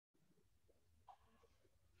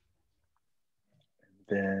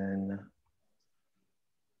then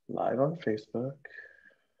live on Facebook.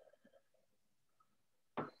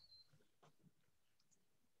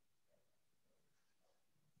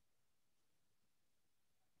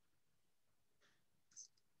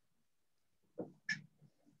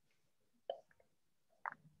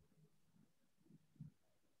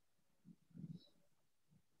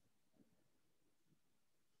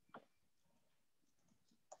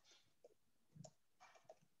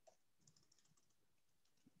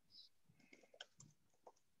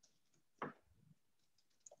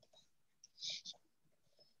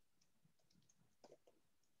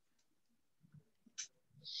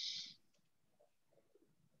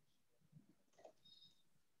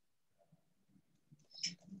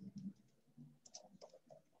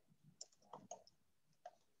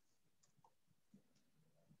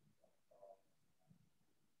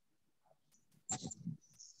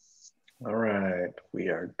 All right, we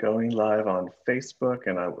are going live on Facebook,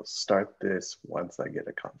 and I will start this once I get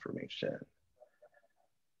a confirmation.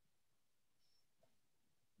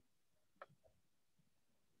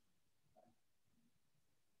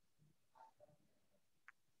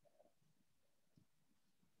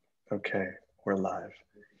 Okay, we're live.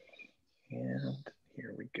 And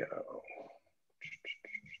here we go.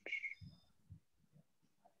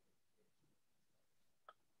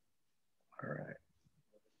 All right,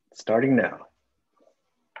 starting now.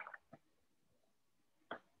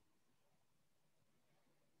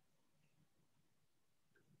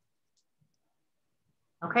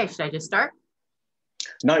 Okay, should I just start?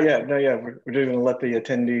 Not yet, not yet. We're just gonna let the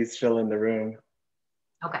attendees fill in the room.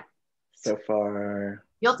 Okay. So far.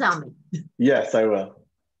 You'll tell me. Yes, I will.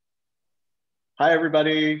 Hi,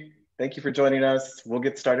 everybody. Thank you for joining us. We'll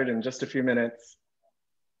get started in just a few minutes.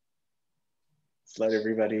 Let's let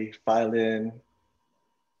everybody file in.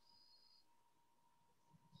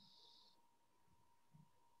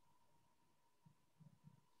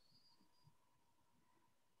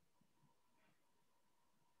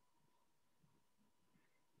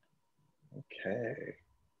 Okay.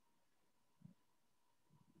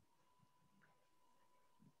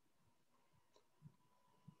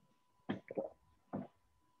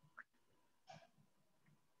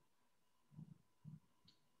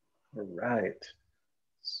 All right.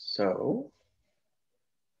 So,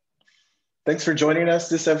 thanks for joining us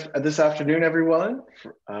this afternoon, everyone,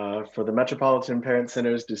 for the Metropolitan Parent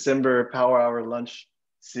Center's December Power Hour Lunch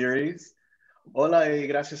Series. Hola y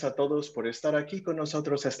gracias a todos por estar aquí con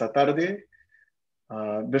nosotros esta tarde.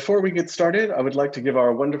 Before we get started, I would like to give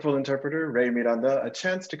our wonderful interpreter, Ray Miranda, a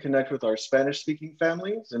chance to connect with our Spanish-speaking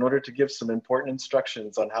families in order to give some important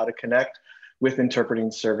instructions on how to connect with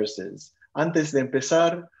interpreting services. Antes de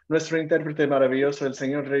empezar, nuestro intérprete maravilloso, el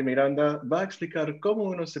señor Ray Miranda, va a explicar cómo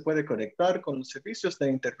uno se puede conectar con los servicios de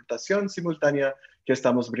interpretación simultánea que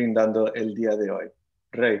estamos brindando el día de hoy.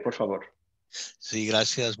 Ray, por favor. Sí,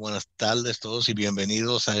 gracias. Buenas tardes todos y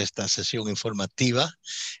bienvenidos a esta sesión informativa.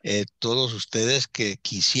 Todos ustedes que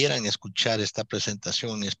quisieran escuchar esta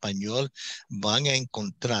presentación en español van a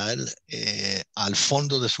encontrar al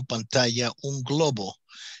fondo de su pantalla un globo.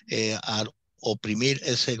 Al oprimir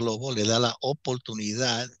ese globo le da la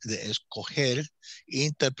oportunidad de escoger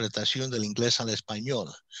interpretación del inglés al español.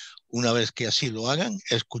 Una vez que así lo hagan,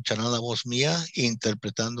 escucharán la voz mía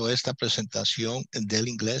interpretando esta presentación del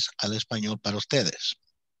inglés al español para ustedes.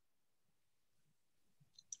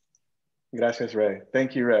 Gracias, Ray.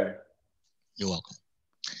 Thank you, Ray. You're welcome.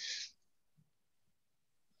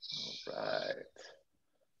 All right.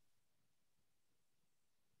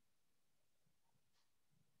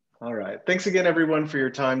 All right. Thanks again, everyone, for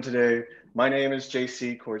your time today. My name is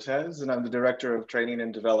JC Cortez, and I'm the Director of Training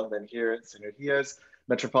and Development here at Sinergia's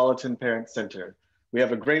Metropolitan Parent Center. We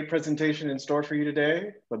have a great presentation in store for you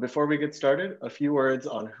today, but before we get started, a few words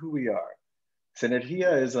on who we are.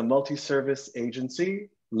 Sinergia is a multi-service agency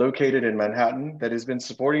located in Manhattan that has been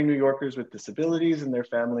supporting New Yorkers with disabilities and their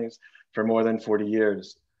families for more than 40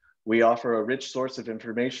 years. We offer a rich source of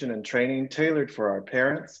information and training tailored for our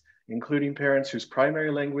parents, including parents whose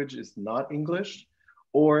primary language is not English,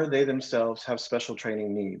 or they themselves have special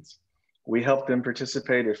training needs. We help them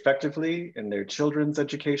participate effectively in their children's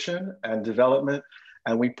education and development,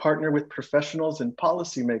 and we partner with professionals and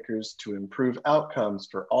policymakers to improve outcomes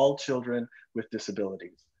for all children with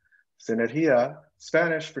disabilities. Sinergia,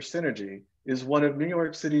 Spanish for synergy, is one of New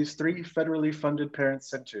York City's 3 federally funded parent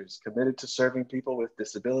centers committed to serving people with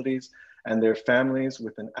disabilities and their families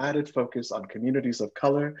with an added focus on communities of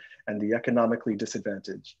color and the economically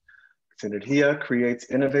disadvantaged. Sinergia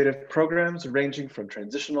creates innovative programs ranging from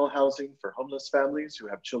transitional housing for homeless families who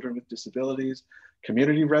have children with disabilities,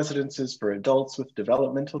 community residences for adults with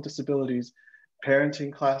developmental disabilities,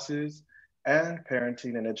 parenting classes, and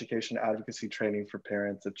parenting and education advocacy training for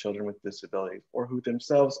parents of children with disabilities or who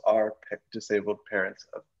themselves are disabled parents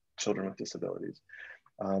of children with disabilities.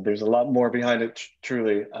 There's a lot more behind it,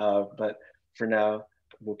 truly, but for now,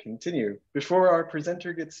 we'll continue. Before our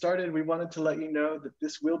presenter gets started, we wanted to let you know that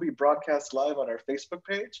this will be broadcast live on our Facebook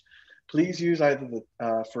page. Please use either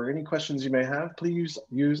the, for any questions you may have, please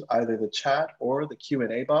use either the chat or the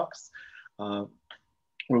Q&A box,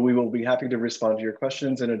 where we will be happy to respond to your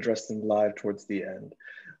questions and address them live towards the end.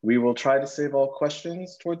 We will try to save all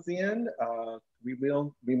questions towards the end.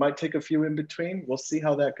 We might take a few in between. We'll see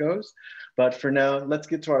how that goes. But for now, let's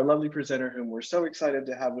get to our lovely presenter whom we're so excited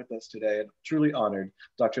to have with us today and truly honored,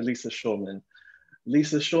 Dr. Lisa Schulman.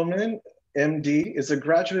 Lisa Schulman, MD, is a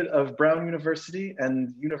graduate of Brown University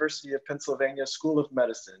and University of Pennsylvania School of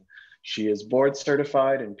Medicine. She is board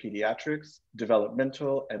certified in pediatrics,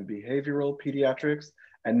 developmental and behavioral pediatrics,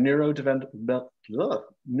 and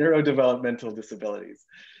neurodevelopmental disabilities.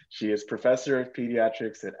 She is professor of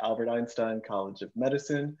pediatrics at Albert Einstein College of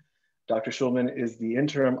Medicine. Dr. Schulman is the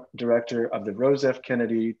interim director of the Rose F.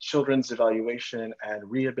 Kennedy Children's Evaluation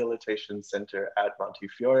and Rehabilitation Center at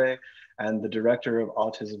Montefiore and the director of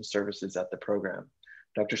autism services at the program.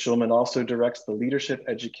 Dr. Schulman also directs the Leadership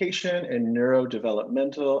Education in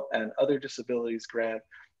Neurodevelopmental and Other Disabilities grant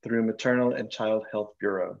through Maternal and Child Health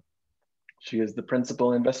Bureau. She is the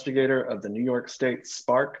principal investigator of the New York State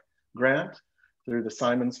SPARK grant through the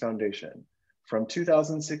Simons Foundation. From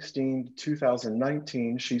 2016 to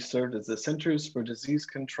 2019, she served as the Centers for Disease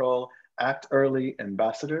Control Act Early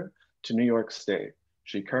Ambassador to New York State.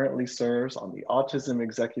 She currently serves on the Autism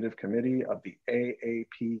Executive Committee of the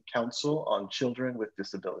AAP Council on Children with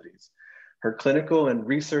Disabilities. Her clinical and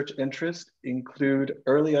research interests include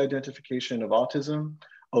early identification of autism,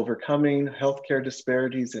 overcoming healthcare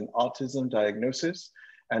disparities in autism diagnosis,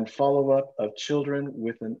 and follow-up of children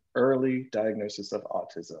with an early diagnosis of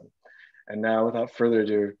autism. And now, without further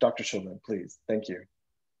ado, Dr. Schulman, please. Thank you.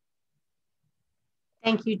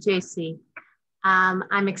 Thank you, JC.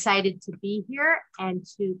 I'm excited to be here and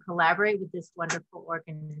to collaborate with this wonderful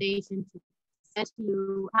organization to present to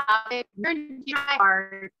you how it turned to my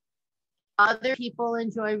heart. Other people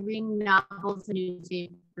enjoy reading novels and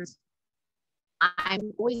newspapers.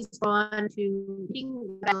 I'm always drawn to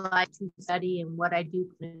reading what I like to study and what I do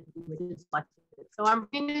clinically is watching it. So I'm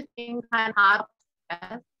bringing this thing kind of hot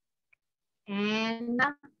and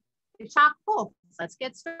it's chock full. So let's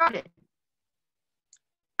get started.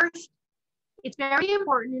 First, it's very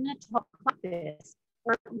important in a talk like this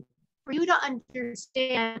for you to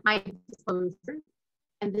understand my disclosure,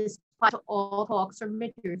 and this applies to all talks or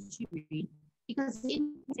materials you read, because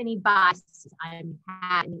in any biases I'm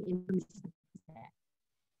having information.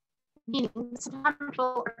 Meaning, sometimes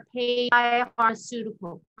people are paid by a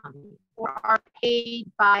pharmaceutical company or are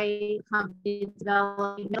paid by companies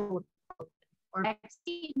developing medical or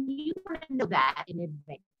vaccine. You want to know that in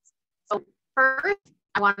advance. So first,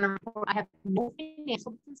 I want to report I have no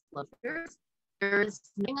financial disclosures. There's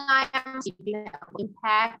nothing I am receiving that will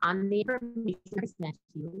impact on the information I present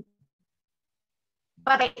to you.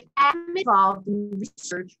 But I am involved in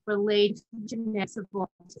research related to genetics of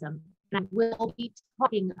autism. And I will be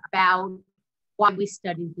talking about why we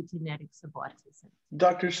study the genetics of autism.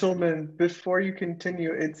 Dr. Schulman, before you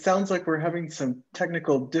continue, it sounds like we're having some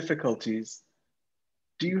technical difficulties.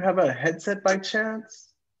 Do you have a headset by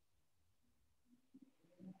chance?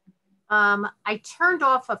 I turned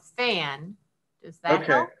off a fan. Does that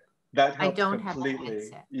help? That helps I don't completely. have a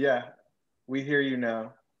headset. Yeah, we hear you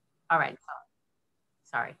now. All right,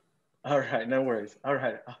 sorry. All right, no worries. All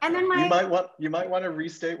right. And then you might want to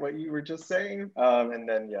restate what you were just saying, and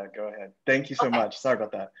then yeah, go ahead. Thank you so much. Sorry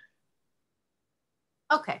about that.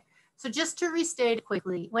 Okay, so just to restate it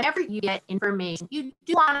quickly, whenever you get information, you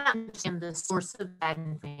do want to understand the source of that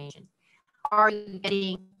information. Are you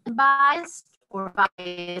getting unbiased or biased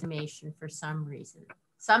information for some reason?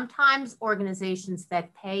 Sometimes organizations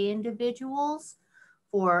that pay individuals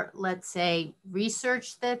for, let's say,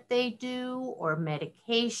 research that they do or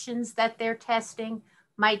medications that they're testing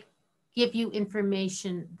might give you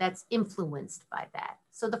information that's influenced by that.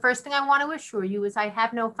 So the first thing I want to assure you is I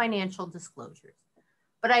have no financial disclosures.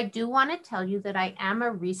 But I do want to tell you that I am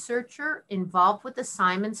a researcher involved with the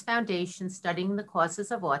Simons Foundation studying the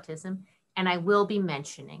causes of autism, and I will be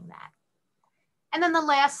mentioning that. And then the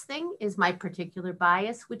last thing is my particular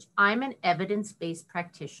bias, which I'm an evidence-based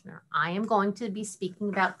practitioner. I am going to be speaking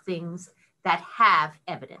about things that have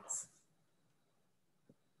evidence.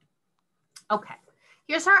 Okay,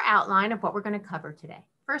 here's our outline of what we're going to cover today.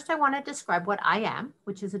 First, I want to describe what I am,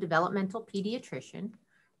 which is a developmental pediatrician.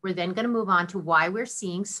 We're then going to move on to why we're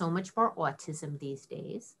seeing so much more autism these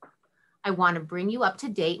days. I want to bring you up to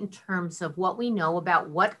date in terms of what we know about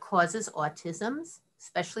what causes autisms,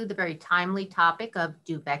 especially the very timely topic of,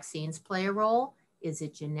 do vaccines play a role? Is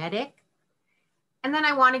it genetic? And then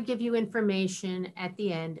I want to give you information at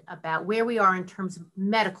the end about where we are in terms of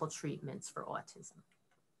medical treatments for autism.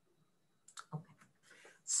 Okay.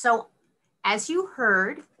 So as you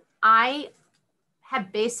heard, I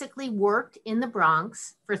have basically worked in the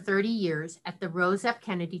Bronx for 30 years at the Rose F.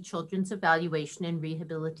 Kennedy Children's Evaluation and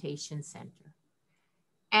Rehabilitation Center.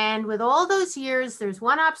 And with all those years, there's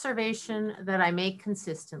one observation that I make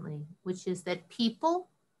consistently, which is that people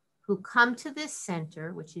who come to this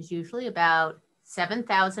center, which is usually about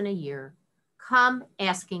 7,000 a year, come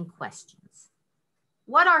asking questions.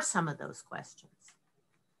 What are some of those questions?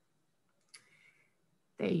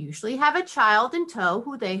 They usually have a child in tow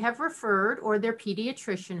who they have referred or their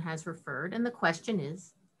pediatrician has referred. And the question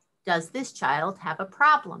is, does this child have a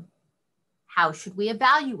problem? How should we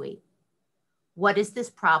evaluate? What is this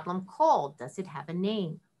problem called? Does it have a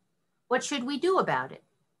name? What should we do about it?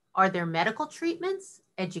 Are there medical treatments,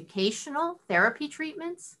 educational therapy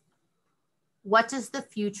treatments? What does the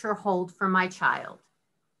future hold for my child?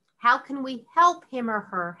 How can we help him or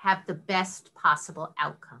her have the best possible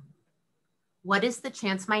outcome? What is the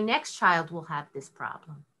chance my next child will have this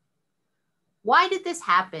problem? Why did this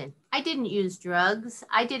happen? I didn't use drugs.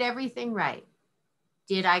 I did everything right.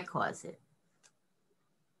 Did I cause it?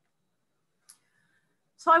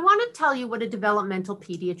 So I want to tell you what a developmental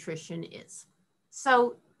pediatrician is.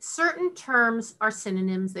 So certain terms are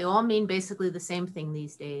synonyms. They all mean basically the same thing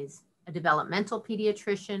these days. A developmental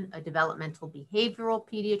pediatrician, a developmental behavioral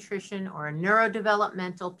pediatrician, or a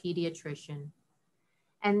neurodevelopmental pediatrician.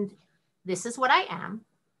 And this is what I am.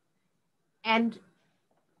 And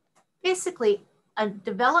basically, a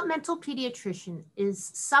developmental pediatrician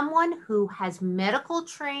is someone who has medical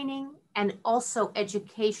training and also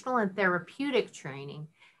educational and therapeutic training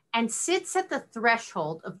and sits at the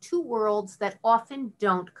threshold of two worlds that often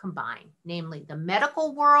don't combine, namely the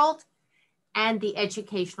medical world and the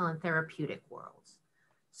educational and therapeutic worlds.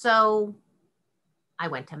 So I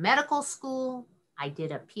went to medical school. I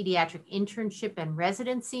did a pediatric internship and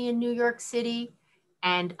residency in New York City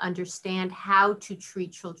and understand how to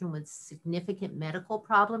treat children with significant medical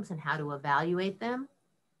problems and how to evaluate them.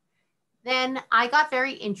 Then I got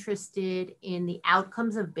very interested in the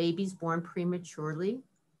outcomes of babies born prematurely.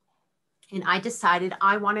 And I decided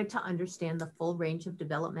I wanted to understand the full range of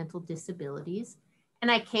developmental disabilities.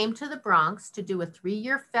 And I came to the Bronx to do a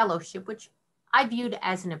 3-year fellowship, which I viewed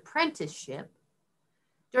as an apprenticeship,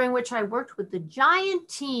 during which I worked with the giant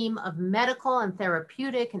team of medical and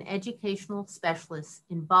therapeutic and educational specialists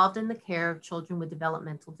involved in the care of children with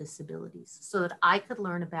developmental disabilities so that I could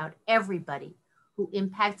learn about everybody who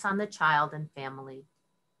impacts on the child and family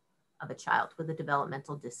of a child with a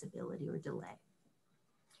developmental disability or delay.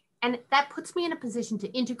 And that puts me in a position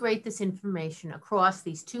to integrate this information across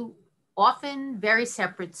these two often very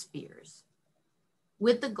separate spheres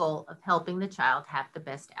with the goal of helping the child have the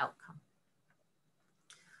best outcome.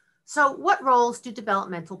 So what roles do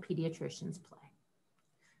developmental pediatricians play?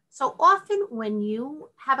 So often when you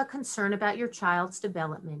have a concern about your child's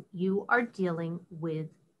development, you are dealing with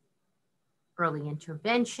early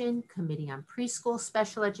intervention, committee on preschool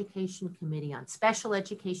special education, committee on special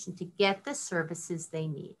education to get the services they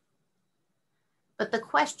need. But the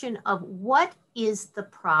question of what is the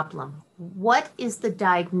problem? What is the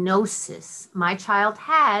diagnosis my child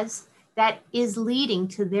has that is leading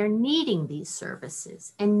to their needing these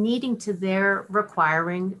services and needing to their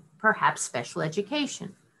requiring perhaps special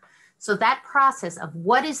education? So that process of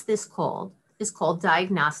what is this called is called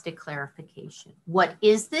diagnostic clarification. What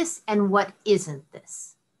is this and what isn't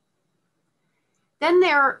this? Then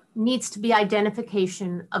there needs to be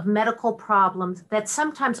identification of medical problems that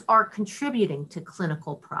sometimes are contributing to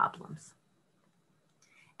clinical problems.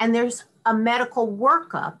 And there's a medical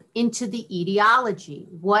workup into the etiology.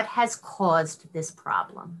 What has caused this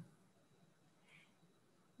problem?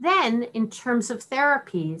 Then in terms of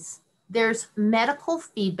therapies, there's medical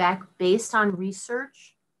feedback based on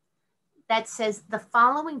research that says the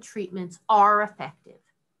following treatments are effective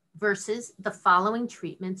versus the following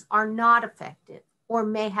treatments are not effective or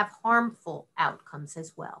may have harmful outcomes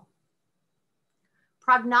as well.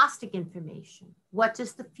 Prognostic information. What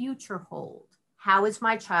does the future hold? How is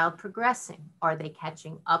my child progressing? Are they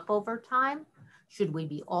catching up over time? Should we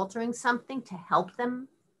be altering something to help them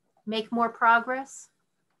make more progress?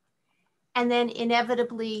 And then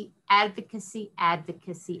inevitably, advocacy,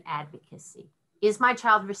 advocacy, advocacy. Is my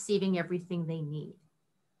child receiving everything they need?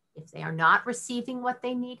 If they are not receiving what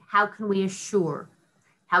they need, how can we assure?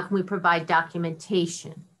 How can we provide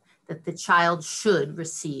documentation that the child should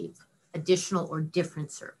receive additional or different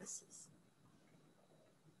services?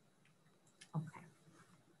 Okay.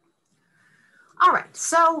 All right,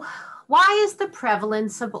 so why is the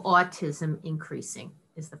prevalence of autism increasing?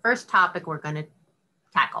 Is the first topic we're going to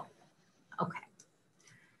tackle. Okay.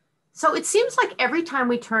 So it seems like every time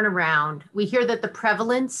we turn around, we hear that the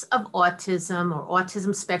prevalence of autism or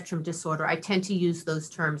autism spectrum disorder, I tend to use those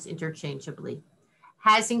terms interchangeably,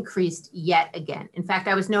 has increased yet again. In fact,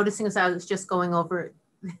 I was noticing as I was just going over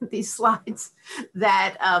these slides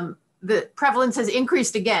that the prevalence has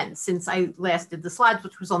increased again since I last did the slides,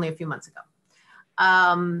 which was only a few months ago.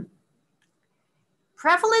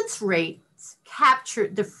 Prevalence rates capture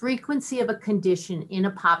the frequency of a condition in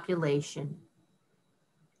a population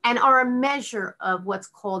and are a measure of what's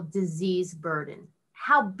called disease burden.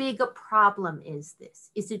 How big a problem is this?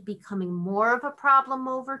 Is it becoming more of a problem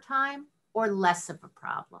over time or less of a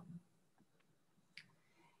problem?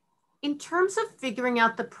 In terms of figuring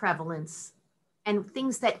out the prevalence and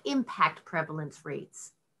things that impact prevalence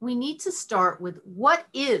rates, we need to start with what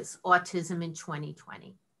is autism in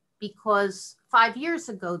 2020? Because 5 years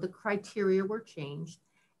ago, the criteria were changed.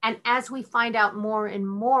 And as we find out more and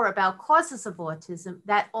more about causes of autism,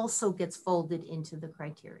 that also gets folded into the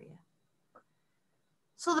criteria.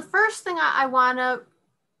 So the first thing I want to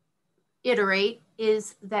iterate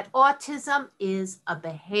is that autism is a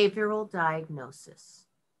behavioral diagnosis.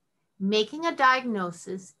 Making a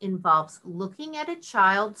diagnosis involves looking at a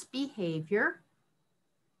child's behavior,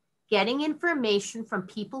 getting information from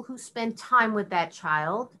people who spend time with that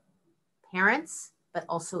child, parents, but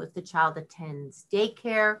also if the child attends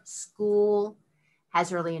daycare, school,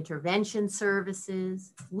 has early intervention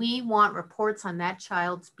services. We want reports on that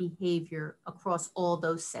child's behavior across all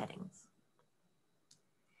those settings.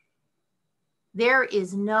 There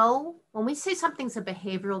is no, when we say something's a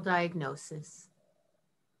behavioral diagnosis,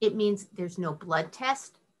 it means there's no blood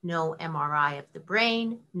test, no MRI of the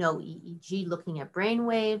brain, no EEG looking at brain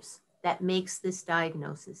waves that makes this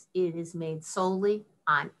diagnosis. It is made solely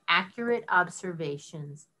on accurate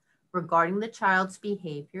observations regarding the child's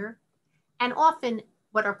behavior, and often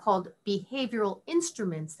what are called behavioral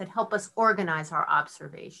instruments that help us organize our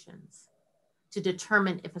observations to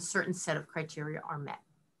determine if a certain set of criteria are met.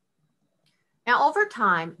 Now, over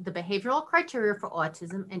time, the behavioral criteria for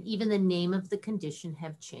autism and even the name of the condition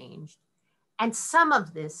have changed. And some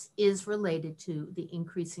of this is related to the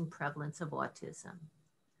increasing prevalence of autism.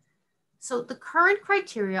 So the current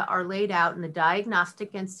criteria are laid out in the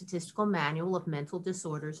Diagnostic and Statistical Manual of Mental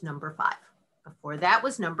Disorders, number 5. Before that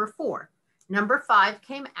was number 4. Number 5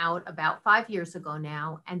 came out about 5 years ago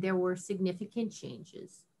now, and there were significant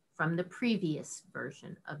changes from the previous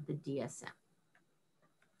version of the DSM.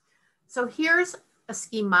 So here's a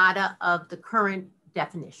schemata of the current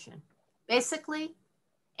definition. Basically,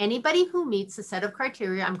 anybody who meets a set of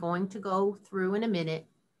criteria I'm going to go through in a minute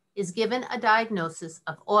is given a diagnosis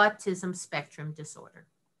of autism spectrum disorder.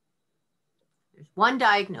 There's one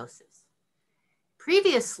diagnosis.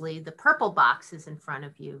 Previously, the purple boxes in front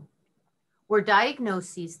of you were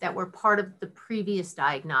diagnoses that were part of the previous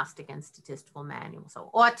Diagnostic and Statistical Manual.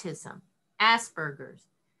 So autism, Asperger's,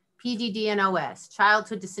 PDD-NOS,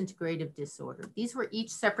 childhood disintegrative disorder. These were each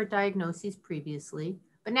separate diagnoses previously,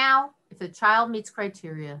 but now if the child meets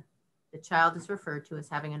criteria, the child is referred to as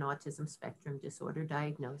having an autism spectrum disorder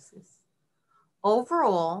diagnosis.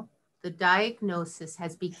 Overall, the diagnosis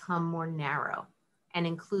has become more narrow and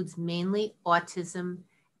includes mainly autism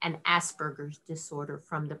and Asperger's disorder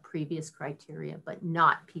from the previous criteria, but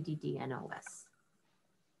not PDD-NOS.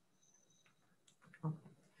 Okay.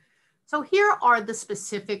 So here are the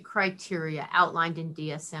specific criteria outlined in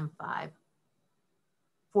DSM-5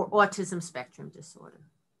 for autism spectrum disorder.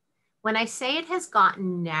 When I say it has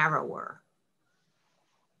gotten narrower,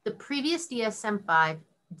 the previous DSM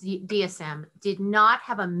did not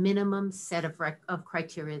have a minimum set of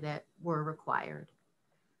criteria that were required.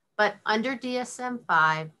 But under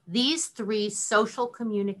DSM-5, these 3 social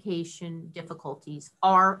communication difficulties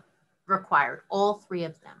are required, all 3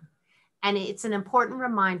 of them. And it's an important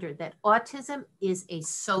reminder that autism is a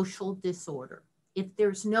social disorder. If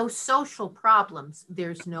there's no social problems,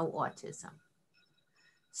 there's no autism.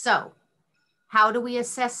 So how do we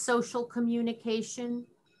assess social communication?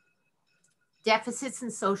 Deficits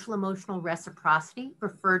in social emotional reciprocity,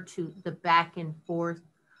 referred to the back and forth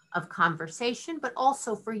of conversation, but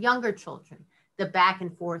also for younger children, the back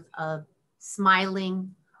and forth of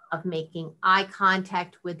smiling, of making eye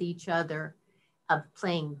contact with each other, of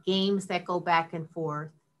playing games that go back and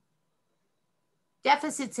forth.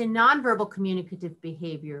 Deficits in nonverbal communicative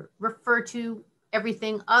behavior, refer to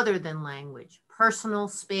everything other than language, personal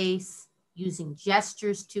space, using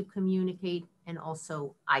gestures to communicate, and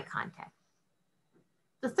also eye contact.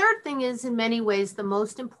 The third thing is, in many ways, the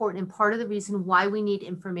most important and part of the reason why we need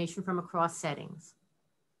information from across settings.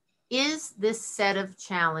 Is this set of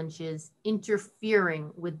challenges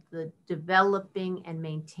interfering with the developing and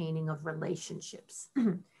maintaining of relationships?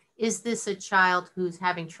 Is this a child who's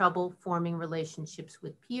having trouble forming relationships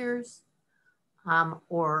with peers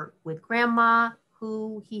or with grandma,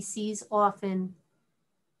 who he sees often?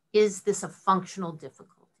 Is this a functional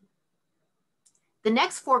difficulty? The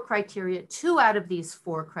next 4 criteria, 2 out of these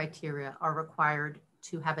 4 criteria are required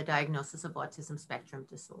to have a diagnosis of autism spectrum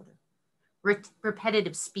disorder.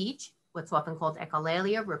 Repetitive speech, what's often called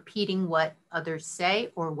echolalia, repeating what others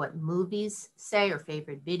say or what movies say or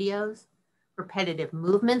favorite videos. Repetitive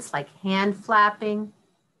movements like hand flapping.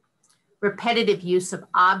 Repetitive use of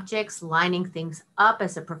objects, lining things up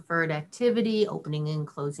as a preferred activity, opening and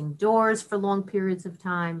closing doors for long periods of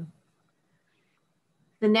time.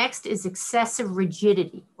 The next is excessive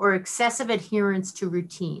rigidity or excessive adherence to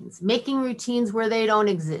routines, making routines where they don't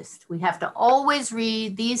exist. We have to always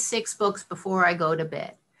read these 6 books before I go to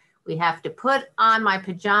bed. We have to put on my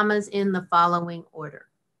pajamas in the following order.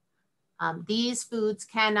 These foods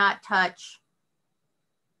cannot touch.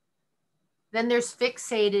 Then there's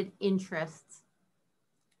fixated interests.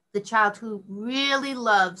 The child who really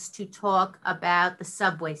loves to talk about the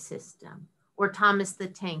subway system or Thomas the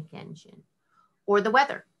Tank Engine or the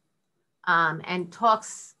weather, and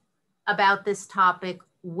talks about this topic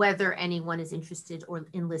whether anyone is interested or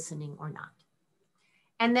in listening or not.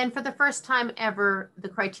 And then for the first time ever, the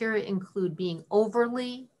criteria include being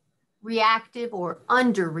overly reactive or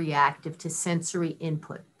under-reactive to sensory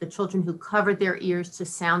input. The children who cover their ears to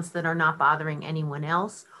sounds that are not bothering anyone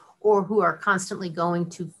else, or who are constantly going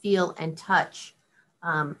to feel and touch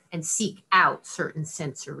and seek out certain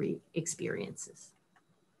sensory experiences.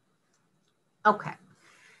 Okay,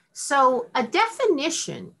 so a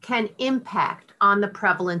definition can impact on the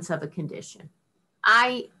prevalence of a condition.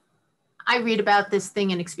 I read about this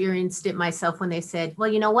thing and experienced it myself when they said, well,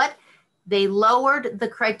 you know what? They lowered the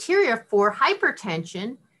criteria for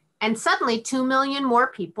hypertension and suddenly 2 million more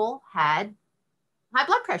people had high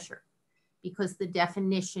blood pressure because the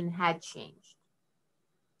definition had changed.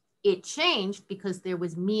 It changed because there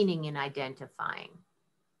was meaning in identifying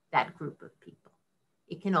that group of people.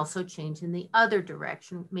 It can also change in the other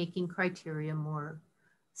direction, making criteria more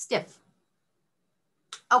stiff.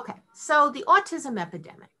 Okay, so the autism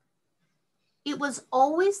epidemic. It was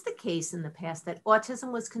always the case in the past that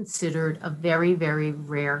autism was considered a very, very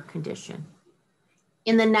rare condition.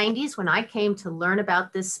 In the 90s, when I came to learn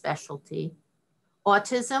about this specialty,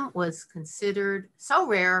 autism was considered so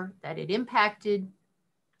rare that it impacted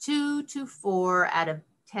 2 to 4 out of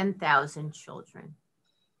 10,000 children.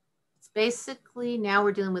 It's basically, now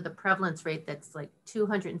we're dealing with a prevalence rate that's like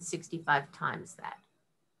 265 times that.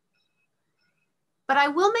 But I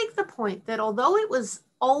will make the point that although it was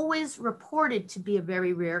always reported to be a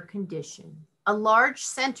very rare condition, a large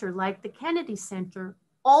center like the Kennedy Center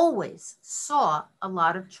always saw a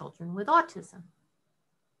lot of children with autism.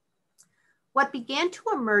 What began to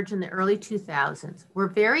emerge in the early 2000s were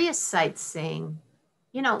various sites saying,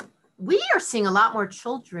 you know, we are seeing a lot more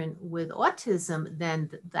children with autism than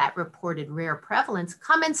that reported rare prevalence.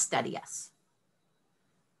 Come and study us.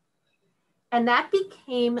 And that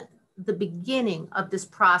became the beginning of this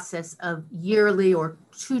process of yearly or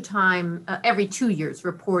every 2 years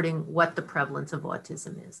reporting what the prevalence of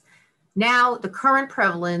autism is. Now, the current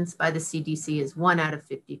prevalence by the CDC is 1 out of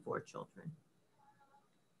 54 children.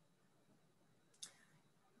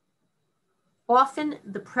 Often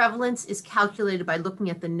the prevalence is calculated by looking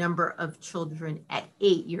at the number of children at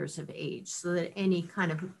 8 years of age, so that any kind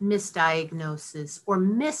of misdiagnosis or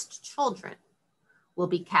missed children will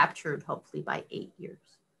be captured hopefully by 8 years.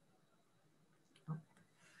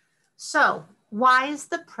 So why is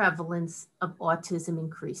the prevalence of autism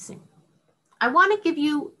increasing? I want to give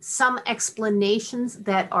you some explanations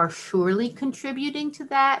that are surely contributing to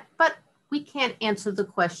that, but we can't answer the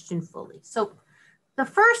question fully. So the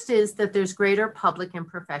first is that there's greater public and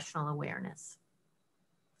professional awareness.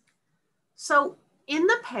 So in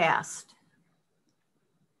the past,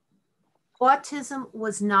 autism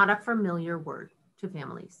was not a familiar word to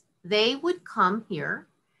families. They would come here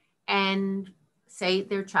and say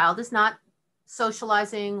their child is not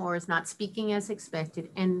socializing or is not speaking as expected.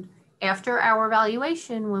 And after our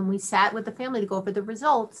evaluation, when we sat with the family to go over the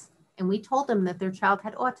results and we told them that their child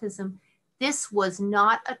had autism, this was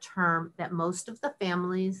not a term that most of the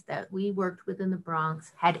families that we worked with in the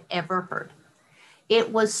Bronx had ever heard. it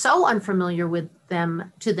was so unfamiliar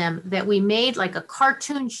to them that we made like a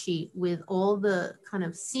cartoon sheet with all the kind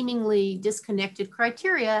of seemingly disconnected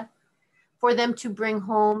criteria for them to bring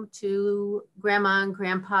home to grandma and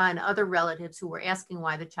grandpa and other relatives who were asking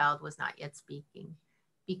why the child was not yet speaking,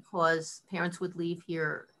 because parents would leave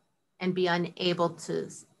here and be unable to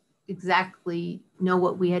exactly know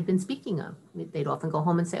what we had been speaking of. They'd often go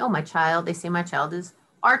home and say, oh, they say my child is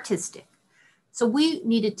artistic. So we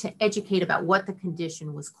needed to educate about what the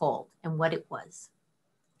condition was called and what it was.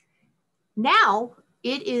 Now,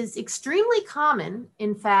 it is extremely common.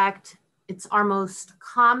 In fact, it's our most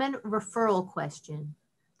common referral question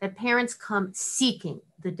that parents come seeking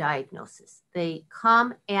the diagnosis. They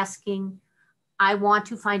come asking, I want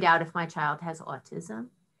to find out if my child has autism.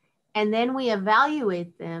 And then we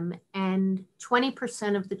evaluate them, and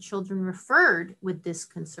 20% of the children referred with this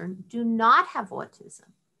concern do not have autism.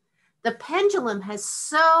 The pendulum has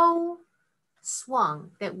so swung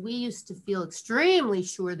that we used to feel extremely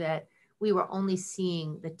sure that we were only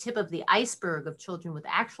seeing the tip of the iceberg of children with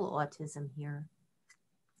actual autism here.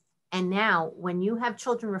 And now when you have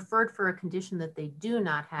children referred for a condition that they do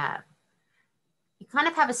not have, you kind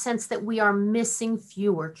of have a sense that we are missing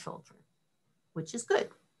fewer children, which is good.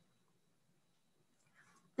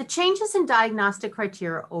 The changes in diagnostic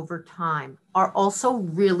criteria over time are also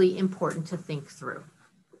really important to think through.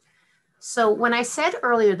 So when I said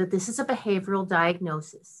earlier that this is a behavioral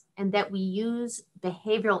diagnosis and that we use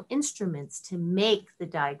behavioral instruments to make the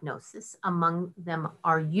diagnosis, among them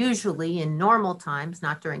are usually in normal times,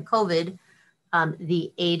 not during COVID,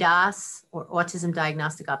 the ADOS or Autism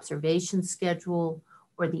Diagnostic Observation Schedule,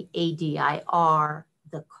 or the ADIR,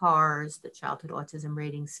 the CARS, the Childhood Autism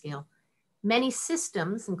Rating Scale. Many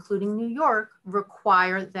systems, including New York,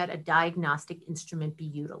 require that a diagnostic instrument be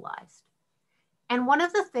utilized. And one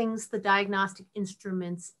of the things the diagnostic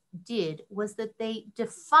instruments did was that they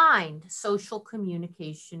defined social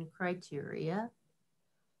communication criteria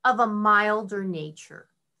of a milder nature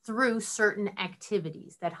through certain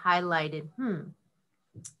activities that highlighted,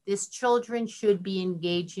 this children should be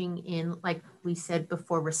engaging in, like we said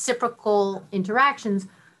before, reciprocal interactions,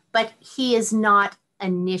 but he is not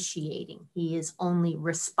initiating. He is only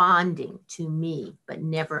responding to me, but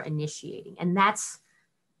never initiating. And that's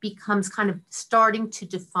becomes kind of starting to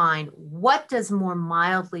define what does more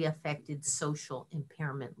mildly affected social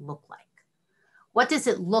impairment look like? What does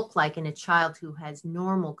it look like in a child who has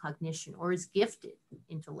normal cognition or is gifted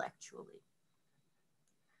intellectually?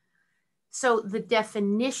 So the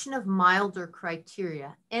definition of milder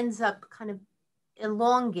criteria ends up kind of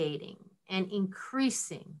elongating and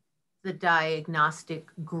increasing the diagnostic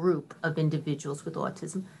group of individuals with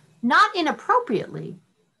autism, not inappropriately,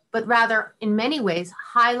 but rather in many ways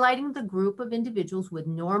highlighting the group of individuals with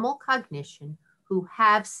normal cognition who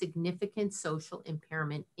have significant social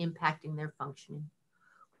impairment impacting their functioning.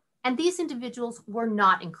 And these individuals were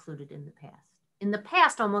not included in the past. In the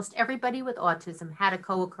past, almost everybody with autism had a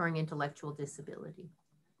co-occurring intellectual disability.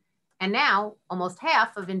 And now almost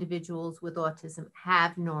half of individuals with autism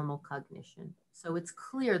have normal cognition. So it's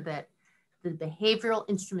clear that the behavioral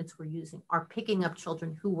instruments we're using are picking up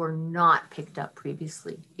children who were not picked up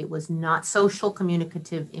previously. It was not social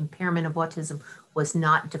communicative impairment of autism was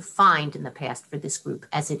not defined in the past for this group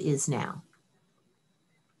as it is now.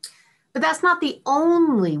 But that's not the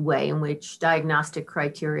only way in which diagnostic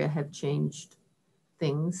criteria have changed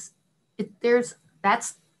things.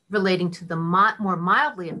 That's relating to the more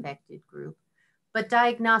mildly affected group, but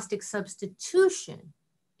diagnostic substitution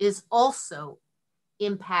is also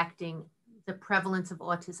impacting the prevalence of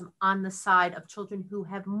autism on the side of children who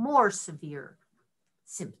have more severe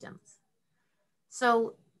symptoms.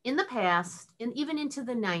 So in the past, and even into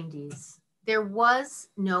the 90s, there was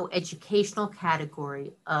no educational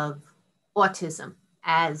category of autism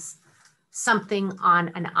as something on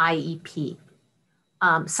an IEP,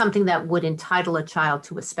 something that would entitle a child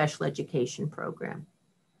to a special education program.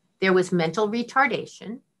 There was mental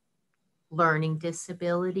retardation, learning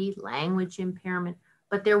disability, language impairment,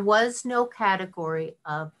 but there was no category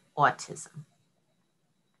of autism.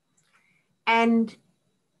 And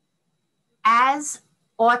as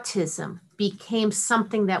autism became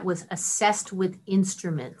something that was assessed with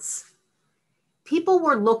instruments, people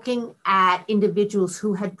were looking at individuals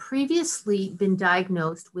who had previously been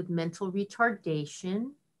diagnosed with mental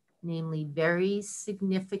retardation, namely very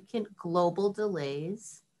significant global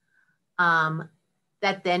delays,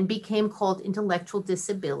 that then became called intellectual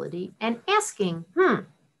disability, and asking,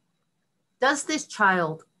 does this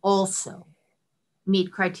child also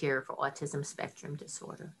meet criteria for autism spectrum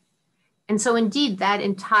disorder? And so indeed, that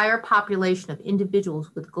entire population of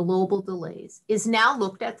individuals with global delays is now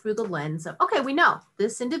looked at through the lens of, okay, we know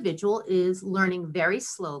this individual is learning very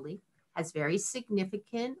slowly, has very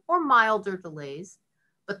significant or milder delays,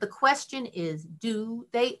 but the question is, do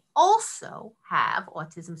they also have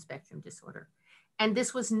autism spectrum disorder? And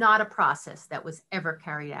this was not a process that was ever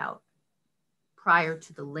carried out prior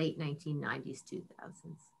to the late 1990s,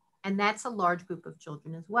 2000s. And that's a large group of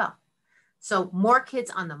children as well. So more kids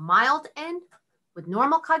on the mild end with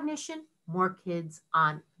normal cognition, more kids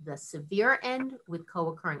on the severe end with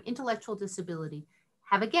co-occurring intellectual disability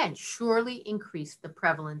have again surely increased the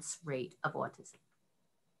prevalence rate of autism.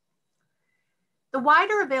 The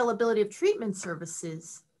wider availability of treatment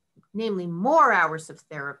services, namely more hours of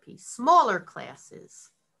therapy, smaller classes,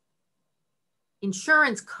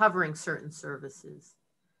 insurance covering certain services,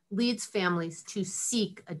 leads families to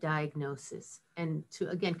seek a diagnosis and to,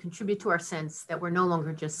 again, contribute to our sense that we're no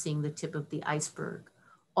longer just seeing the tip of the iceberg,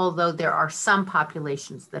 although there are some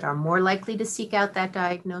populations that are more likely to seek out that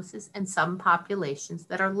diagnosis and some populations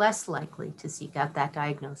that are less likely to seek out that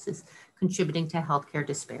diagnosis, contributing to healthcare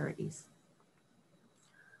disparities.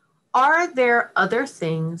 Are there other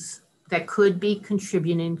things that could be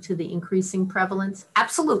contributing to the increasing prevalence?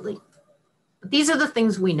 Absolutely. But these are the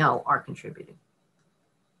things we know are contributing.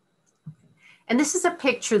 And this is a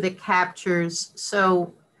picture that captures,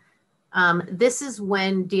 so this is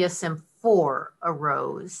when DSM-4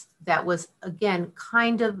 arose. That was, again,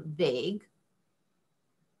 kind of vague.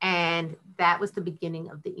 And that was the beginning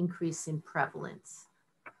of the increase in prevalence.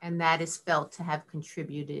 And that is felt to have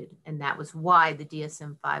contributed. And that was why the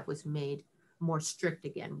DSM-5 was made more strict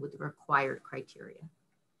again with required criteria.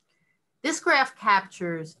 This graph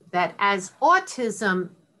captures that as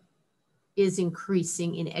autism is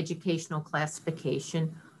increasing in educational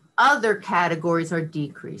classification, other categories are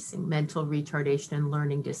decreasing, mental retardation and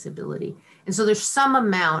learning disability. And so there's some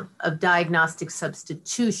amount of diagnostic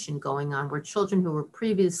substitution going on where children who were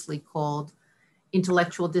previously called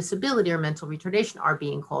intellectual disability or mental retardation are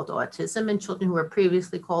being called autism, and children who were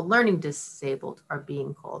previously called learning disabled are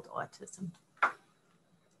being called autism.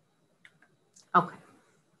 Okay.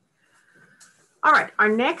 All right, our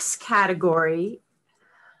next category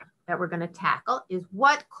that we're going to tackle is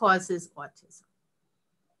what causes autism.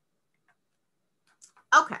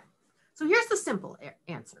 Okay, so here's the simple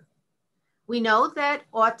answer. We know that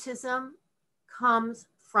autism comes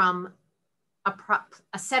from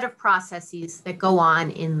a set of processes that go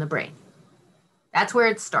on in the brain. That's where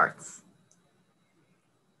it starts.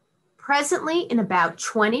 Presently, in about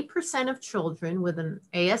 20% of children with an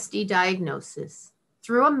ASD diagnosis,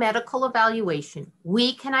 through a medical evaluation,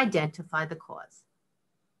 we can identify the cause.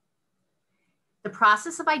 The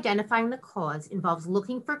process of identifying the cause involves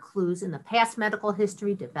looking for clues in the past medical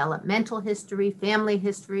history, developmental history, family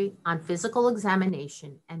history, on physical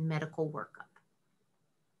examination, and medical workup.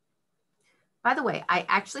 By the way, I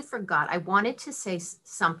actually forgot. I wanted to say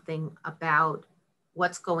something about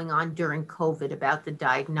what's going on during COVID, about the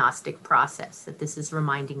diagnostic process that this is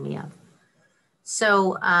reminding me of.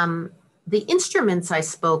 So the instruments I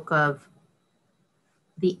spoke of,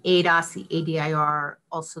 the ADAS, the ADIR,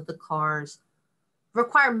 also the CARS,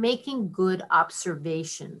 require making good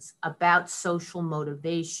observations about social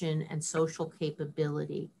motivation and social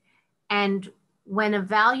capability. And when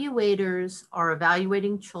evaluators are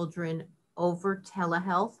evaluating children over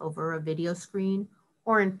telehealth, over a video screen,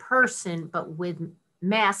 or in person, but with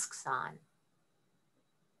masks on,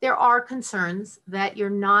 there are concerns that you're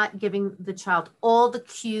not giving the child all the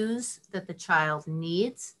cues that the child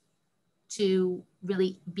needs to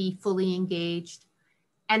really be fully engaged,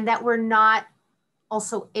 and that we're not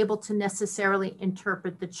also able to necessarily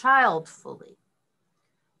interpret the child fully.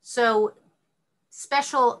 So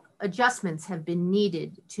special adjustments have been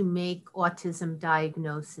needed to make autism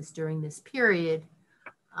diagnosis during this period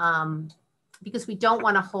because we don't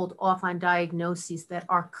want to hold off on diagnoses that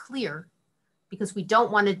are clear, because we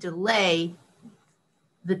don't want to delay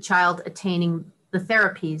the child attaining the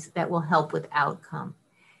therapies that will help with outcome.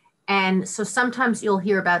 And so sometimes you'll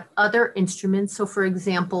hear about other instruments. So for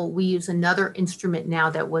example, we use another instrument now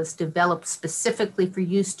that was developed specifically for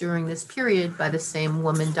use during this period by the same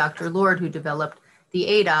woman, Dr. Lord, who developed the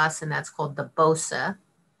ADAS, and that's called the BOSA.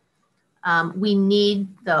 We need,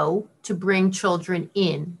 though, to bring children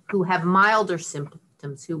in who have milder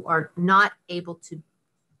symptoms, who are not able to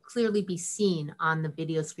clearly be seen on the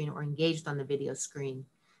video screen or engaged on the video screen.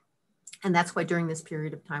 And that's why during this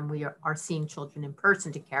period of time, we are seeing children in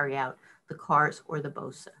person to carry out the CARS or the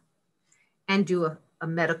BOSA and do a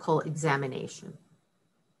medical examination.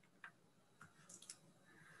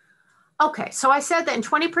 Okay, so I said that in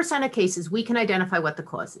 20% of cases, we can identify what the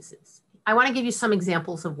causes is. I want to give you some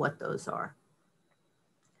examples of what those are.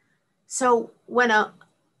 So when a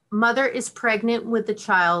mother is pregnant with a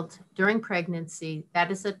child during pregnancy,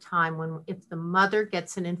 that is a time when if the mother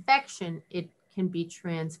gets an infection, it can be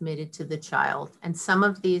transmitted to the child. And some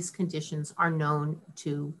of these conditions are known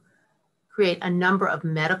to create a number of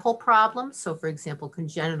medical problems. So for example,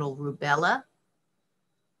 congenital rubella,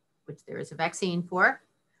 which there is a vaccine for,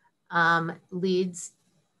 leads,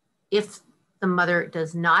 if the mother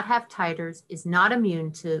does not have titers, is not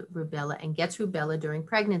immune to rubella, and gets rubella during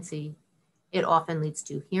pregnancy, it often leads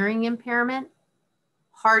to hearing impairment,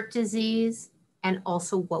 heart disease, and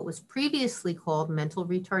also what was previously called mental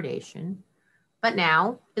retardation, but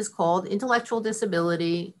now is called intellectual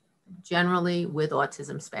disability, generally with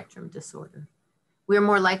autism spectrum disorder. We are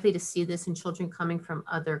more likely to see this in children coming from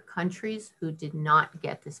other countries who did not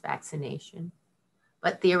get this vaccination.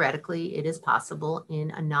 But theoretically, it is possible in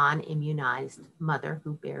a non-immunized mother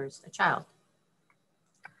who bears a child.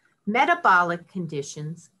 Metabolic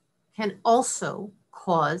conditions can also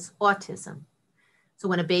cause autism. So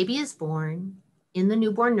when a baby is born, in the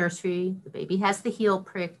newborn nursery, the baby has the heel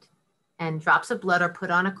pricked and drops of blood are put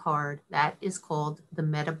on a card. That is called the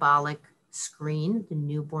metabolic screen, the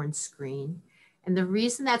newborn screen. And the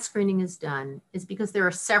reason that screening is done is because there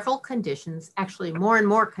are several conditions, actually more and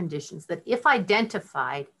more conditions, that if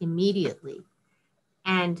identified immediately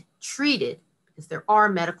and treated, because there are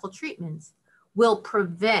medical treatments, will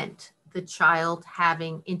prevent the child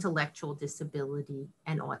having intellectual disability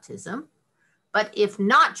and autism. But if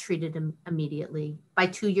not treated immediately, by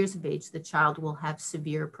 2 years of age, the child will have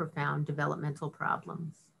severe, profound developmental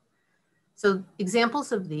problems. So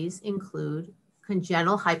examples of these include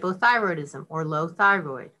congenital hypothyroidism or low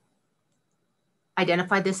thyroid.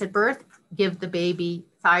 Identify this at birth, give the baby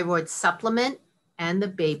thyroid supplement, and the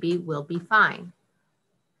baby will be fine.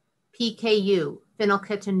 PKU,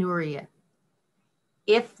 phenylketonuria.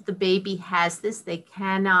 If the baby has this, they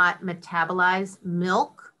cannot metabolize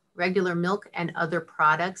milk, regular milk, and other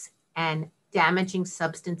products, and damaging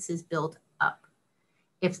substances build up.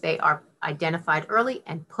 If they are identified early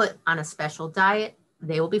and put on a special diet,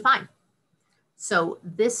 they will be fine. So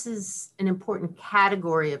this is an important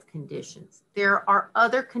category of conditions. There are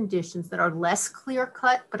other conditions that are less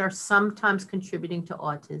clear-cut, but are sometimes contributing to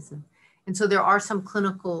autism. And so there are some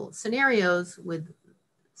clinical scenarios with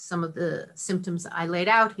some of the symptoms I laid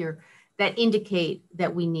out here that indicate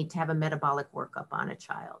that we need to have a metabolic workup on a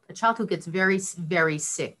child who gets very, very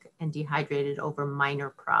sick and dehydrated over minor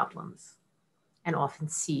problems and often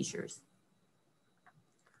seizures.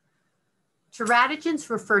 Teratogens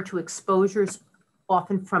refer to exposures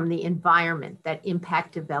often from the environment that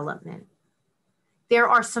impact development. There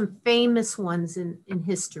are some famous ones in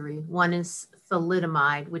history. One is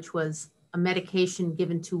thalidomide, which was a medication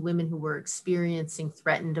given to women who were experiencing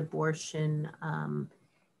threatened abortion.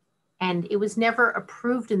 And it was never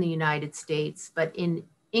approved in the United States, but in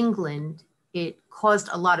England, it caused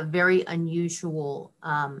a lot of very unusual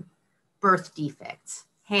birth defects.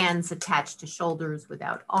 Hands attached to shoulders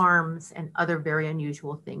without arms and other very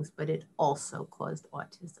unusual things, but it also caused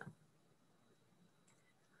autism.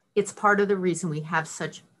 It's part of the reason we have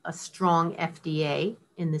such a strong FDA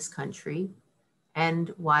in this country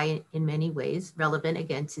and why in many ways relevant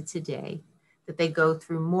again to today, that they go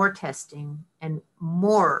through more testing and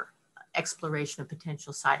more exploration of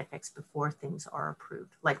potential side effects before things are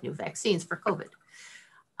approved, like new vaccines for COVID.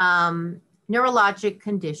 Neurologic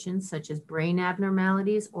conditions such as brain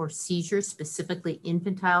abnormalities or seizures, specifically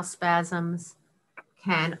infantile spasms,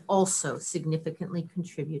 can also significantly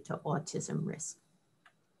contribute to autism risk.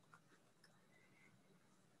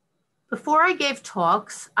 Before I gave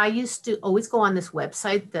talks, I used to always go on this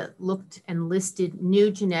website that looked and listed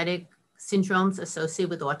new genetic syndromes associated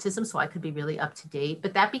with autism so I could be really up to date,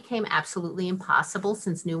 but that became absolutely impossible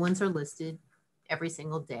since new ones are listed every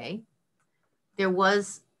single day. There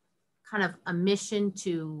was kind of a mission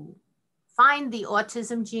to find the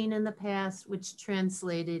autism gene in the past, which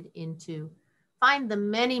translated into find the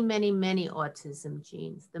many, many, many autism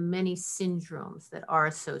genes, the many syndromes that are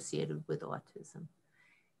associated with autism.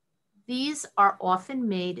 These are often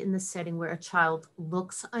made in the setting where a child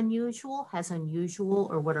looks unusual, has unusual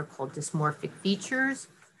or what are called dysmorphic features,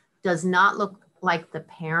 does not look like the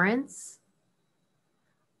parents.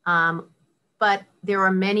 But there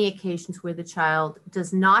are many occasions where the child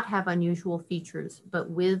does not have unusual features,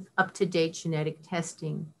 but with up-to-date genetic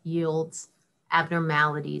testing yields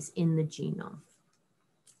abnormalities in the genome.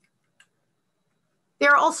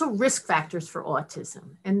 There are also risk factors for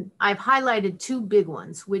autism, and I've highlighted two big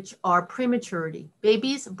ones, which are prematurity.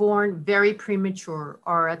 Babies born very premature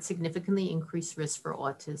are at significantly increased risk for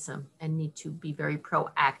autism and need to be very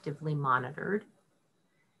proactively monitored.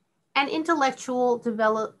 And intellectual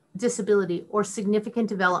disability or significant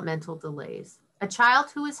developmental delays. A child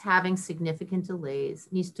who is having significant delays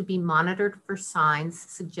needs to be monitored for signs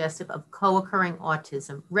suggestive of co-occurring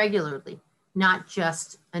autism regularly, not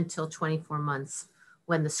just until 24 months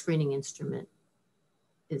when the screening instrument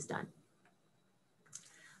is done.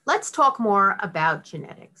 Let's talk more about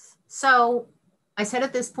genetics. So I said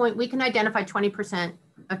at this point, we can identify 20%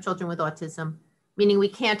 of children with autism, meaning we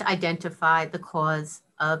can't identify the cause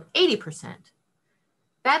of 80%.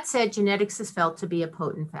 That said, genetics is felt to be a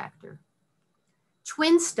potent factor.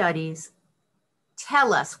 Twin studies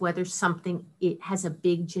tell us whether something it has a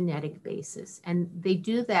big genetic basis, and they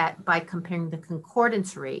do that by comparing the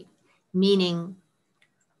concordance rate, meaning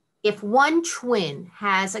if one twin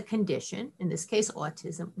has a condition, in this case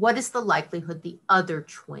autism, what is the likelihood the other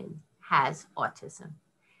twin has autism?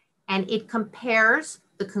 And it compares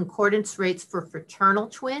the concordance rates for fraternal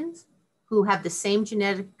twins who have the same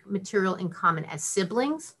genetic material in common as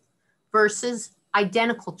siblings versus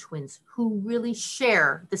identical twins who really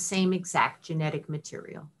share the same exact genetic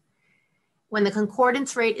material. When the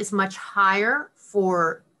concordance rate is much higher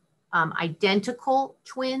for identical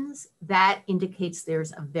twins, that indicates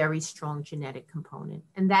there's a very strong genetic component,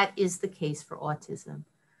 and that is the case for autism.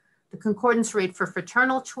 The concordance rate for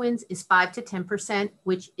fraternal twins is 5 to 10%,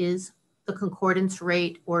 which is the concordance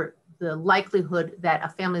rate or the likelihood that a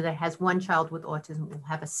family that has one child with autism will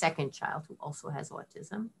have a second child who also has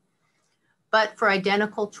autism. But for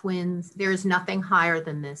identical twins, there is nothing higher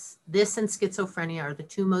than this. This and schizophrenia are the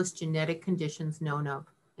two most genetic conditions known of.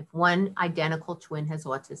 If one identical twin has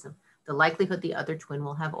autism, the likelihood the other twin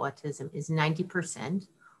will have autism is 90%.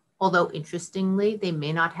 Although interestingly, they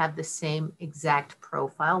may not have the same exact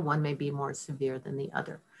profile. One may be more severe than the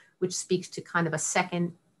other, which speaks to kind of a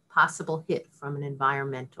second possible hit from an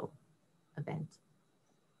environmental event.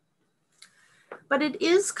 But it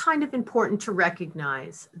is kind of important to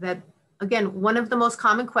recognize that, again, one of the most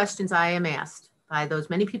common questions I am asked by those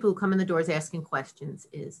many people who come in the doors asking questions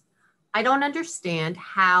is, I don't understand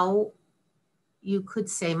how you could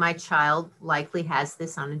say my child likely has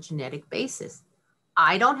this on a genetic basis.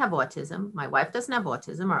 I don't have autism. My wife doesn't have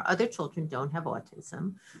autism. Our other children don't have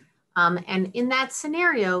autism. And in that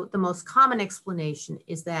scenario, the most common explanation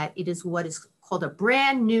is that it is what is called a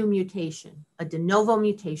brand new mutation, a de novo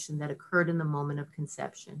mutation that occurred in the moment of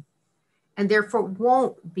conception, and therefore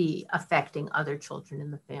won't be affecting other children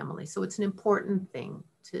in the family. So it's an important thing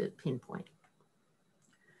to pinpoint.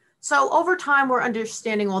 So over time, we're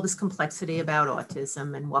understanding all this complexity about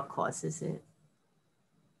autism and what causes it.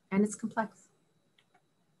 And it's complex.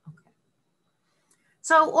 Okay.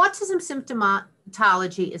 So autism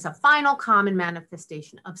symptomatology is a final common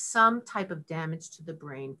manifestation of some type of damage to the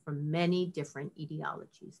brain from many different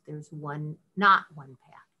etiologies. There's not one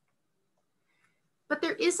path. But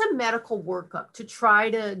there is a medical workup to try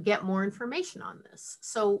to get more information on this.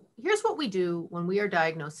 So here's what we do when we are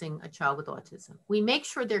diagnosing a child with autism. We make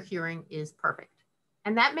sure their hearing is perfect.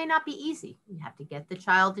 And that may not be easy. You have to get the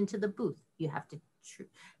child into the booth. You have to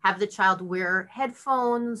have the child wear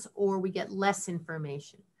headphones, or we get less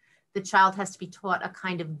information. The child has to be taught a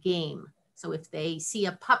kind of game. So if they see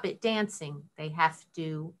a puppet dancing, they have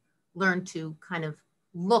to learn to kind of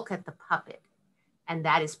look at the puppet. And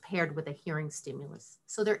that is paired with a hearing stimulus.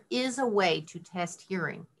 So there is a way to test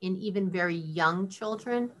hearing in even very young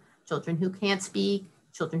children, children who can't speak,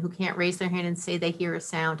 children who can't raise their hand and say they hear a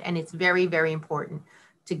sound. And it's very, very important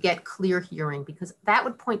to get clear hearing, because that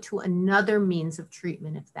would point to another means of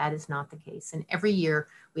treatment if that is not the case. And every year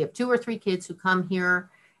we have 2 or 3 kids who come here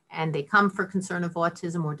and they come for concern of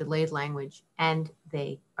autism or delayed language, and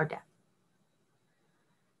they are deaf.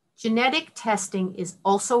 Genetic testing is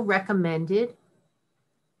also recommended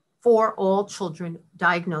for all children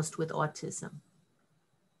diagnosed with autism.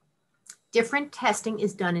 Different testing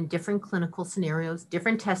is done in different clinical scenarios,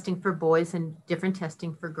 different testing for boys and different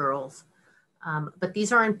testing for girls. But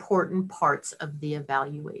these are important parts of the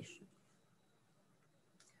evaluation.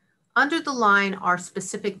 Under the line are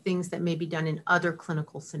specific things that may be done in other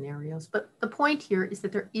clinical scenarios. But the point here is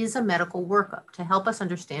that there is a medical workup to help us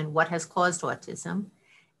understand what has caused autism,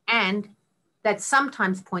 and that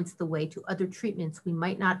sometimes points the way to other treatments we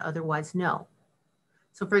might not otherwise know.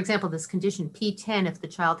 So for example, this condition P10, if the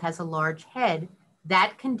child has a large head,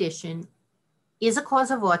 that condition is a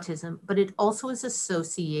cause of autism, but it also is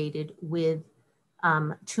associated with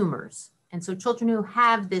tumors. And so children who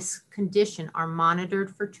have this condition are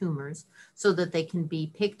monitored for tumors so that they can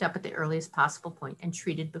be picked up at the earliest possible point and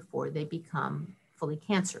treated before they become fully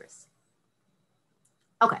cancerous.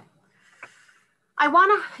 Okay. I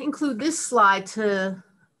want to include this slide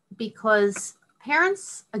because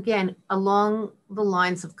parents, again, along the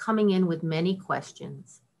lines of coming in with many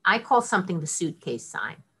questions, I call something the suitcase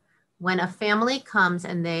sign. When a family comes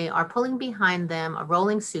and they are pulling behind them a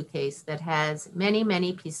rolling suitcase that has many,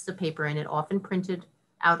 many pieces of paper in it, often printed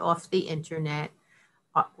out off the internet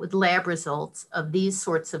with lab results of these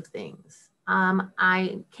sorts of things.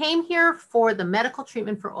 I came here for the medical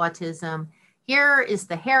treatment for autism. Here is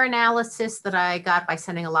the hair analysis that I got by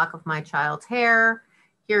sending a lock of my child's hair.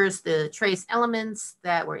 Here's the trace elements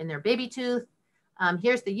that were in their baby tooth.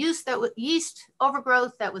 Here's the yeast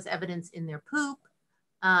overgrowth that was evidence in their poop.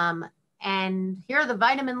 And here are the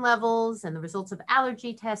vitamin levels and the results of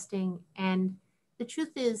allergy testing. And the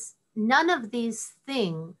truth is, none of these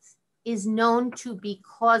things is known to be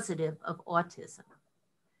causative of autism.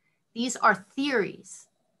 These are theories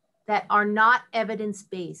that are not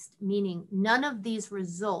evidence-based, meaning none of these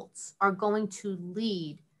results are going to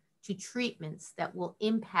lead to treatments that will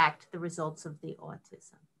impact the results of the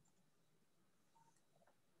autism.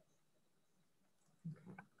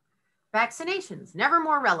 Vaccinations, never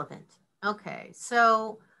more relevant. Okay,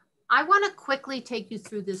 so I want to quickly take you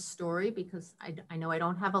through this story because I know I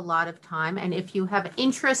don't have a lot of time. And if you have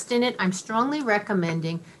interest in it, I'm strongly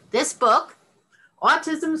recommending this book,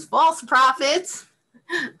 Autism's False Prophets,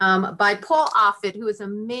 by Paul Offit, who is a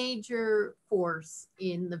major force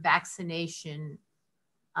in the vaccine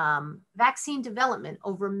development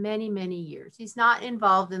over many, many years. He's not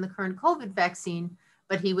involved in the current COVID vaccine,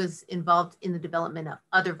 but he was involved in the development of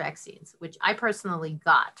other vaccines, which I personally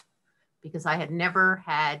got because I had never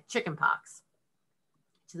had chickenpox,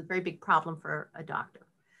 which is a very big problem for a doctor.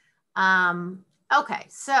 Okay,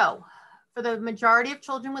 so for the majority of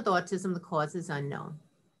children with autism, the cause is unknown.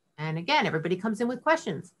 And again, everybody comes in with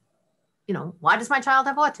questions. You know, why does my child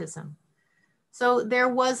have autism? So there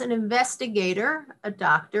was an investigator, a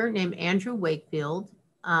doctor named Andrew Wakefield,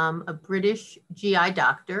 a British GI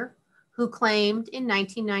doctor, who claimed in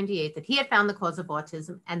 1998 that he had found the cause of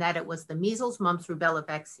autism and that it was the measles, mumps, rubella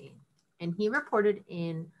vaccine. And he reported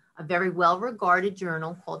in a very well-regarded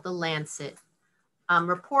journal called The Lancet,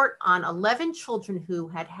 report on 11 children who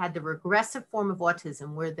had had the regressive form of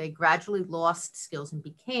autism where they gradually lost skills and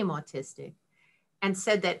became autistic, and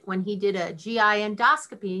said that when he did a GI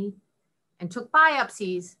endoscopy and took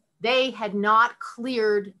biopsies, they had not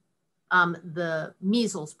cleared the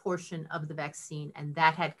measles portion of the vaccine, and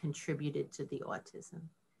that had contributed to the autism.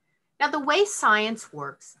 Now, the way science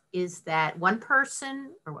works is that one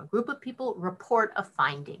person or a group of people report a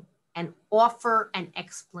finding and offer an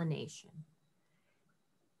explanation.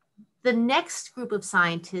 The next group of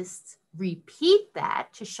scientists repeat that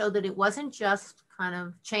to show that it wasn't just kind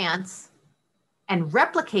of chance and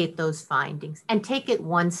replicate those findings and take it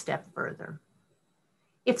one step further.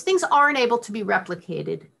 If things aren't able to be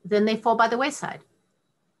replicated, then they fall by the wayside.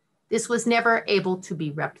 This was never able to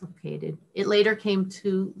be replicated. It later came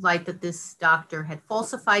to light that this doctor had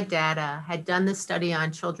falsified data, had done this study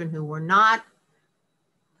on children who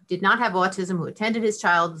did not have autism, who attended his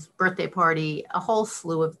child's birthday party, a whole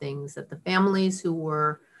slew of things that the families who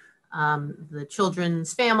were the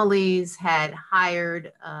children's families had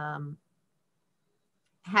hired,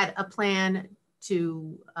 had a plan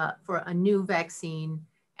for a new vaccine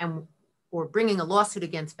and were bringing a lawsuit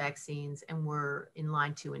against vaccines and were in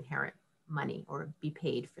line to inherit money or be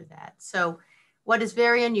paid for that. So what is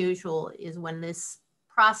very unusual is when this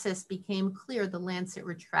process became clear, the Lancet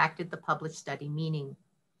retracted the published study, meaning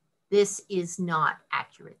this is not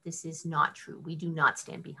accurate. This is not true. We do not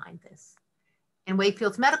stand behind this. And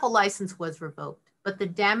Wakefield's medical license was revoked, but the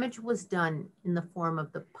damage was done in the form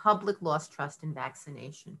of the public lost trust in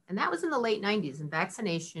vaccination. And that was in the late 90s, and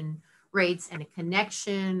vaccination rates and a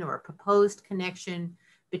connection or a proposed connection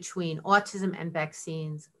between autism and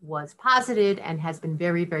vaccines was posited and has been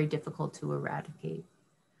very, very difficult to eradicate.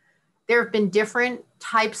 There have been different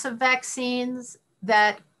types of vaccines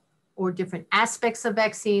or different aspects of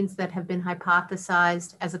vaccines that have been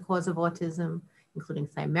hypothesized as a cause of autism, including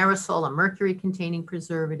thimerosal, a mercury-containing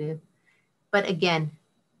preservative. But again,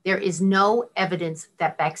 there is no evidence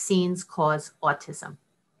that vaccines cause autism.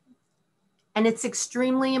 And it's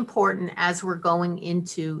extremely important as we're going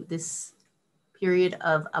into this period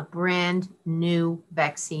of a brand new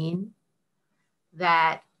vaccine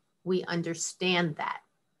that we understand that.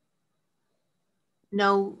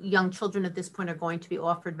 No young children at this point are going to be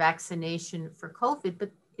offered vaccination for COVID,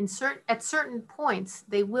 but at certain points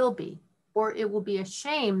they will be. or it will be a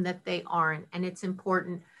shame that they aren't. And it's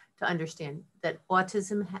important to understand that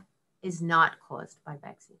autism is not caused by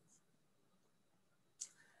vaccines.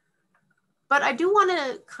 But I do want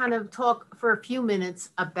to kind of talk for a few minutes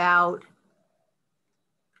about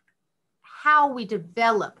how we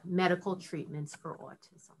develop medical treatments for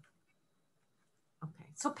autism. Okay,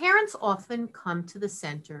 so parents often come to the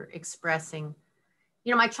center expressing,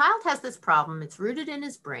 you know, my child has this problem, it's rooted in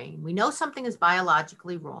his brain. We know something is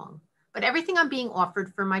biologically wrong, but everything I'm being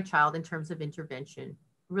offered for my child in terms of intervention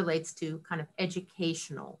relates to kind of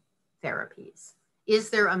educational therapies. Is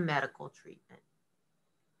there a medical treatment?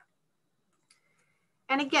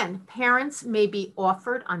 And again, parents may be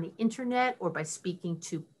offered on the internet or by speaking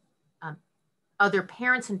to other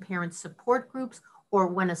parents and parent support groups, or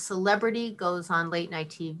when a celebrity goes on late night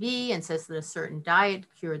TV and says that a certain diet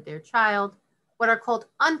cured their child, what are called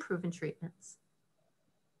unproven treatments.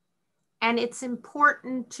 And it's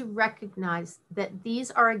important to recognize that these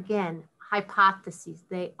are, again, hypotheses.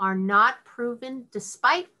 They are not proven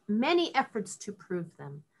despite many efforts to prove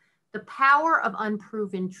them. The power of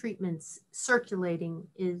unproven treatments circulating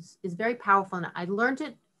is very powerful. And I learned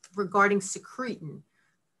it regarding secretin.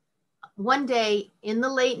 One day in the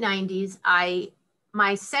late 90s,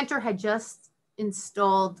 my center had just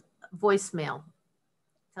installed voicemail.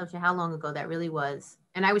 Tells you how long ago that really was.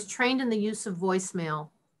 And I was trained in the use of voicemail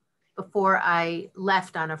before I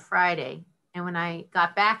left on a Friday. And when I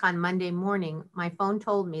got back on Monday morning, my phone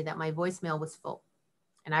told me that my voicemail was full.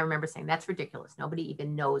 And I remember saying, that's ridiculous. Nobody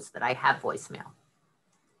even knows that I have voicemail.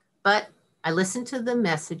 But I listened to the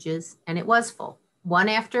messages and it was full. One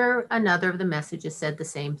after another of the messages said the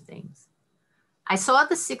same things. I saw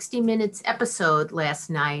the 60 Minutes episode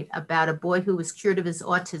last night about a boy who was cured of his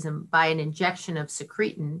autism by an injection of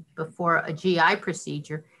secretin before a GI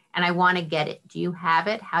procedure, and I want to get it. Do you have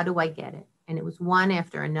it? How do I get it? And it was one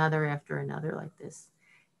after another like this.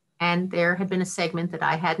 And there had been a segment that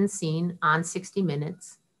I hadn't seen on 60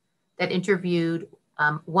 Minutes that interviewed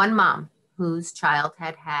one mom whose child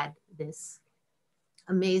had had this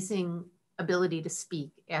amazing ability to speak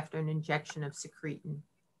after an injection of secretin.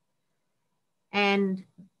 And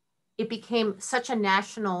it became such a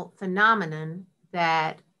national phenomenon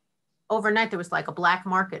that overnight there was like a black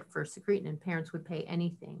market for secretin and parents would pay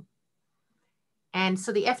anything. And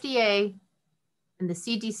so the FDA and the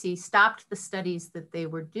CDC stopped the studies that they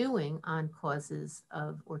were doing on causes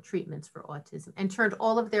of or treatments for autism and turned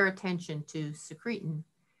all of their attention to secretin.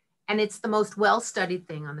 And it's the most well-studied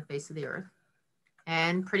thing on the face of the earth.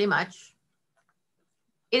 And pretty much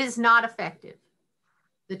it is not effective.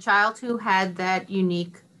 The child who had that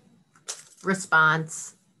unique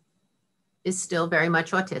response is still very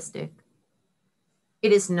much autistic.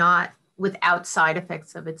 It is not without side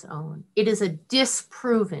effects of its own. It is a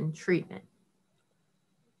disproven treatment.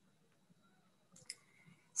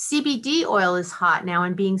 CBD oil is hot now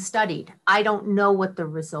and being studied. I don't know what the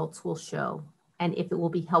results will show and if it will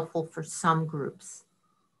be helpful for some groups.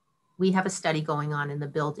 We have a study going on in the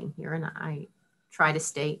building here and I try to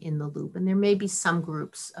stay in the loop. And there may be some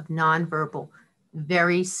groups of nonverbal,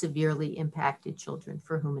 very severely impacted children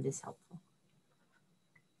for whom it is helpful.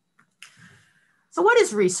 So what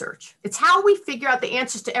is research? It's how we figure out the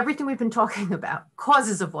answers to everything we've been talking about.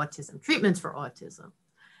 Causes of autism, treatments for autism.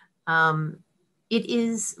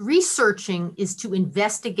 Researching is to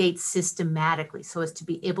investigate systematically so as to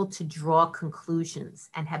be able to draw conclusions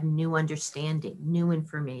and have new understanding, new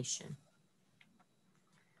information.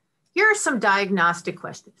 Here are some diagnostic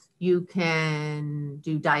questions. You can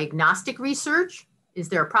do diagnostic research. Is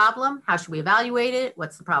there a problem? How should we evaluate it?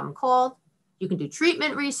 What's the problem called? You can do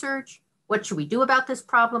treatment research. What should we do about this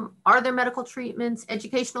problem? Are there medical treatments,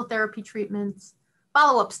 educational therapy treatments,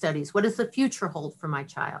 follow-up studies? What does the future hold for my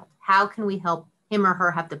child? How can we help him or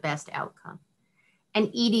her have the best outcome?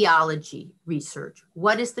 And etiology research.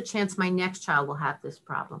 What is the chance my next child will have this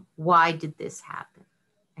problem? Why did this happen?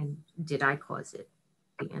 And did I cause it?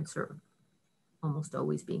 The answer almost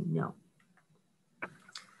always being no.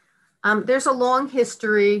 There's a long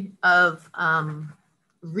history of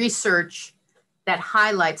research that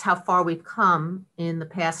highlights how far we've come in the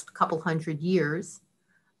past couple hundred years.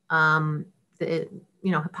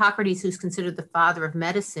 Hippocrates, who's considered the father of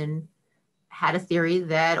medicine, had a theory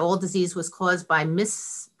that all disease was caused by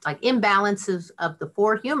imbalances of the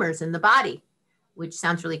four humors in the body, which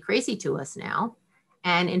sounds really crazy to us now.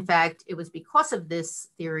 And in fact, it was because of this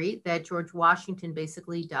theory that George Washington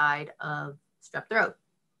basically died of strep throat.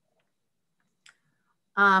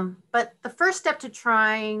 But the first step to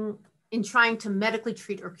trying to medically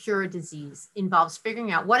treat or cure a disease involves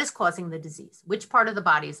figuring out what is causing the disease, which part of the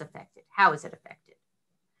body is affected, how is it affected?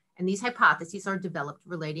 And these hypotheses are developed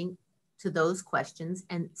relating to those questions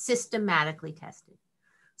and systematically tested.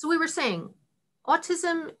 So we were saying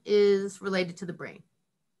autism is related to the brain.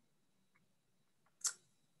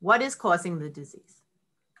 What is causing the disease?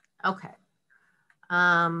 Okay.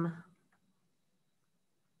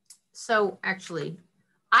 So actually,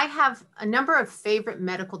 I have a number of favorite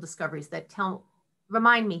medical discoveries that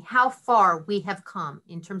remind me how far we have come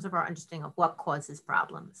in terms of our understanding of what causes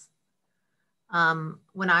problems.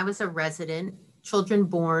 When I was a resident, children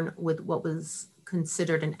born with what was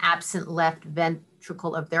considered an absent left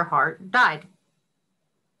ventricle of their heart died.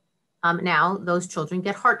 Now those children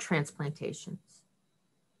get heart transplantations.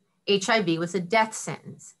 HIV was a death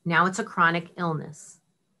sentence. Now it's a chronic illness.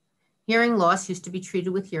 Hearing loss used to be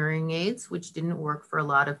treated with hearing aids, which didn't work for a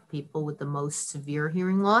lot of people with the most severe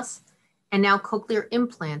hearing loss. And now cochlear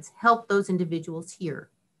implants help those individuals hear.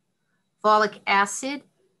 Folic acid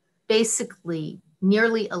basically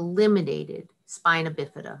nearly eliminated spina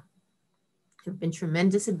bifida. There have been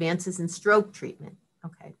tremendous advances in stroke treatment.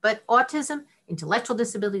 Okay, but autism, intellectual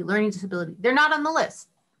disability, learning disability, they're not on the list.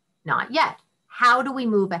 Not yet. How do we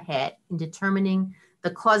move ahead in determining the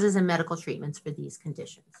causes and medical treatments for these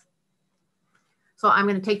conditions? So I'm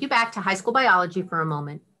going to take you back to high school biology for a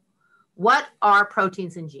moment. What are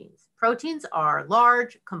proteins and genes? Proteins are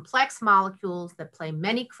large, complex molecules that play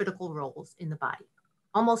many critical roles in the body.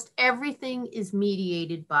 Almost everything is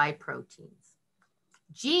mediated by proteins.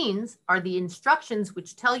 Genes are the instructions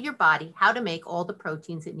which tell your body how to make all the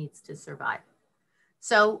proteins it needs to survive.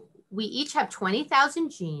 So we each have 20,000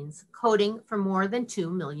 genes coding for more than 2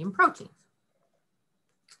 million proteins.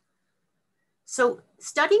 So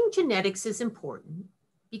studying genetics is important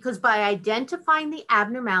because by identifying the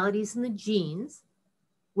abnormalities in the genes,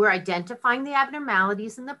 we're identifying the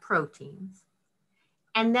abnormalities in the proteins.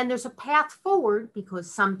 And then there's a path forward because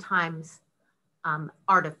sometimes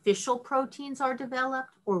artificial proteins are developed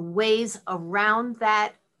or ways around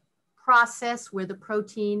that process where the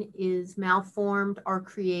protein is malformed or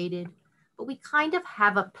created, but we kind of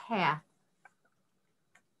have a path.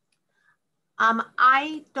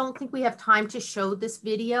 I don't think we have time to show this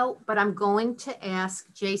video, but I'm going to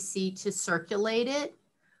ask JC to circulate it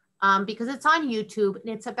because it's on YouTube and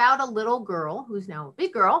it's about a little girl who's now a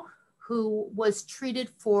big girl who was treated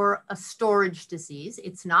for a storage disease.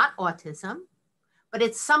 It's not autism, but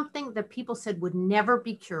it's something that people said would never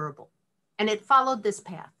be curable. And it followed this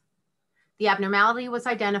path. The abnormality was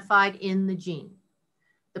identified in the gene.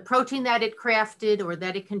 The protein that it crafted or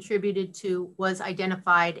that it contributed to was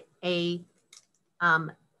identified. A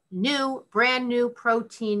brand new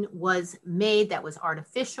protein was made that was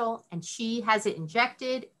artificial, and she has it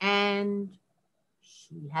injected and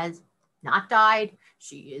she has not died.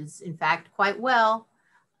 She is in fact quite well.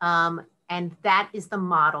 And that is the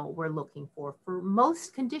model we're looking for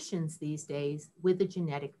most conditions these days with a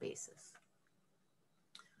genetic basis.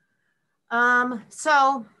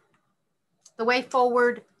 So the way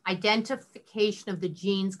forward, identification of the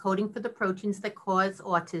genes coding for the proteins that cause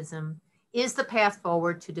autism is the path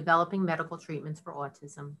forward to developing medical treatments for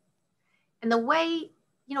autism. And the way,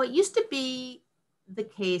 it used to be the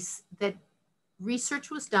case that research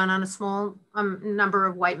was done on a small number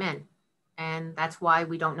of white men. And that's why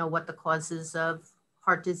we don't know what the causes of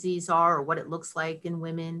heart disease are or what it looks like in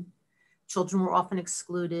women. Children were often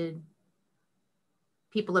excluded.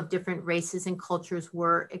 People of different races and cultures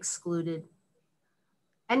were excluded.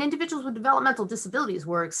 And individuals with developmental disabilities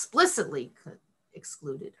were explicitly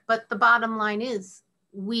excluded. But the bottom line is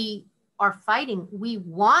we are fighting. We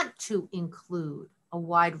want to include a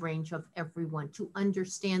wide range of everyone to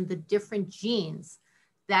understand the different genes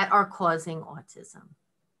that are causing autism.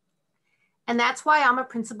 And that's why I'm a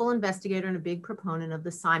principal investigator and a big proponent of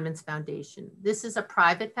the Simons Foundation. This is a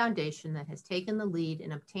private foundation that has taken the lead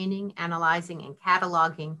in obtaining, analyzing, and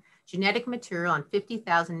cataloging genetic material on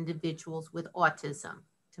 50,000 individuals with autism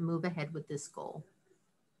to move ahead with this goal.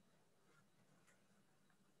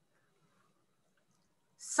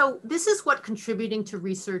 So this is what contributing to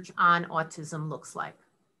research on autism looks like.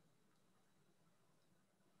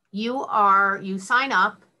 You sign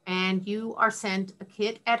up and you are sent a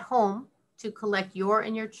kit at home to collect your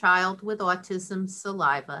and your child with autism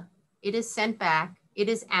saliva. It is sent back, it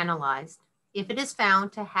is analyzed. If it is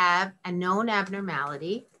found to have a known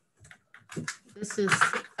abnormality, this is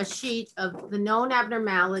a sheet of the known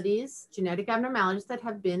abnormalities, genetic abnormalities that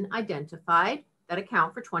have been identified that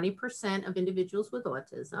account for 20% of individuals with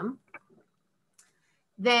autism.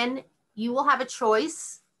 Then you will have a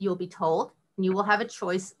choice, you'll be told, and you will have a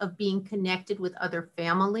choice of being connected with other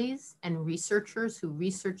families and researchers who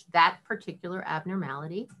research that particular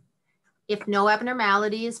abnormality. If no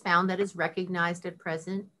abnormality is found that is recognized at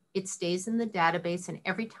present, It stays in the database, and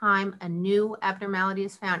every time a new abnormality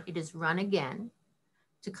is found, it is run again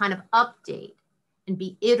to kind of update and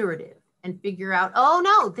be iterative and figure out, oh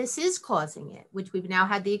no, this is causing it, which we've now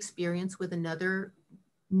had the experience with another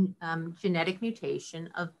genetic mutation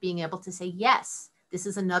of being able to say, yes, this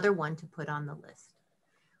is another one to put on the list.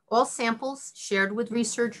 All samples shared with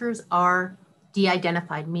researchers are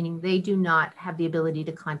de-identified, meaning they do not have the ability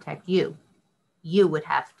to contact you. You would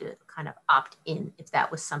have to kind of opt in if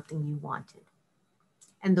that was something you wanted.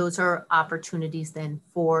 And those are opportunities then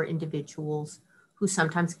for individuals who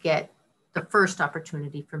sometimes get the first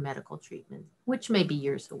opportunity for medical treatment, which may be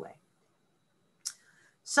years away.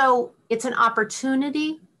 So it's an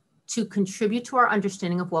opportunity to contribute to our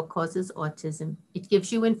understanding of what causes autism. It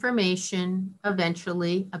gives you information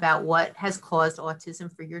eventually about what has caused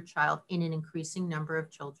autism for your child in an increasing number of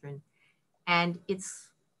children. And it's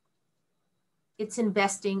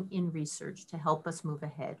investing in research to help us move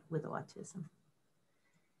ahead with autism.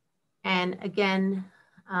 And again,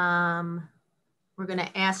 we're going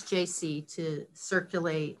to ask JC to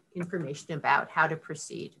circulate information about how to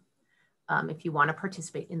proceed if you want to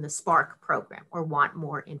participate in the SPARK program or want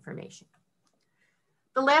more information.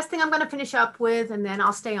 The last thing I'm going to finish up with, and then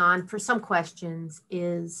I'll stay on for some questions,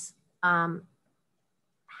 is how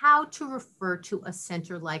to refer to a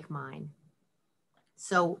center like mine.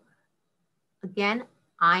 So again,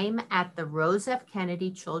 I'm at the Rose F.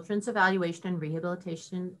 Kennedy Children's Evaluation and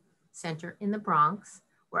Rehabilitation Center in the Bronx,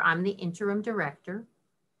 where I'm the interim director.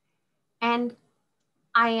 And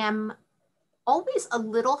I am always a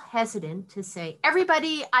little hesitant to say,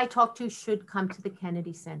 everybody I talk to should come to the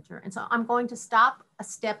Kennedy Center. And so I'm going to stop a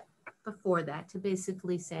step before that to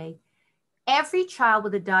basically say, every child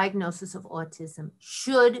with a diagnosis of autism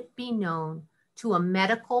should be known to a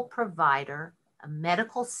medical provider, a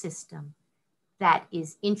medical system that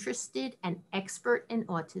is interested and expert in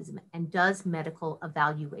autism and does medical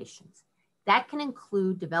evaluations. That can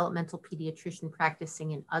include developmental pediatrician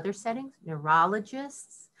practicing in other settings,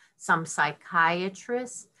 neurologists, some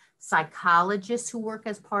psychiatrists, psychologists who work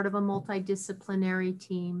as part of a multidisciplinary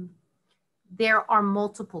team. There are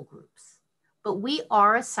multiple groups, but we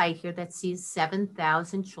are a site here that sees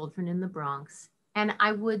 7,000 children in the Bronx. And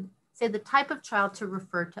I would say the type of child to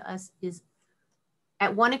refer to us is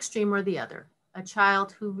at one extreme or the other, a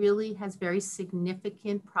child who really has very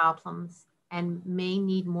significant problems and may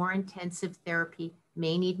need more intensive therapy,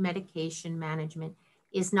 may need medication management,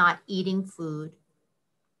 is not eating food,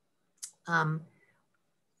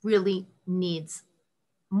 really needs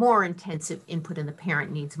more intensive input, and the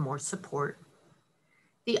parent needs more support.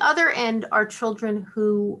 The other end are children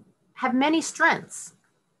who have many strengths,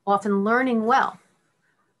 often learning well,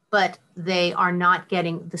 but they are not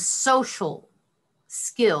getting the social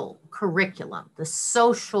skill curriculum, the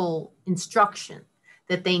social instruction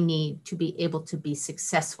that they need to be able to be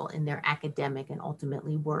successful in their academic and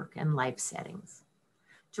ultimately work and life settings.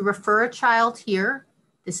 To refer a child here,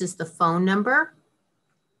 this is the phone number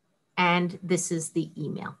and this is the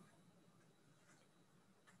email.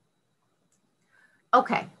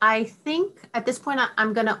 Okay, I think at this point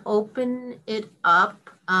I'm going to open it up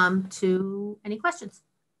to any questions.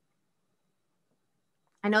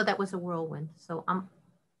 I know that was a whirlwind, so I'm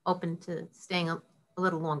open to staying a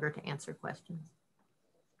little longer to answer questions.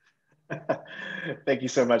 Thank you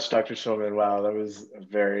so much, Dr. Schulman. Wow, that was a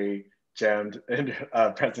very jammed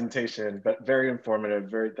presentation, but very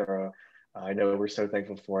informative, very thorough. I know we're so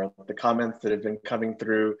thankful for it. The comments that have been coming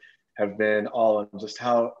through have been all on just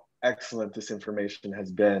how excellent this information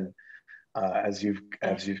has been as you've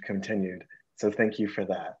continued. So thank you for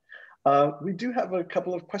that. We do have a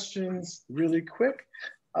couple of questions really quick.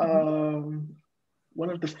 One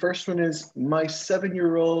of the first one is, my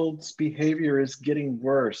 7-year-old's behavior is getting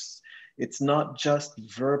worse. It's not just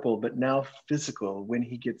verbal, but now physical. When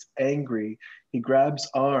he gets angry, he grabs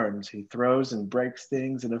arms, he throws and breaks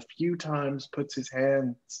things, and a few times puts his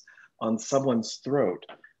hands on someone's throat.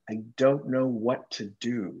 I don't know what to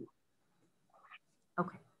do.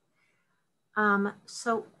 Okay.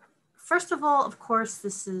 So first of all, of course,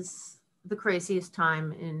 this is the craziest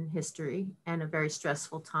time in history and a very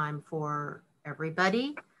stressful time for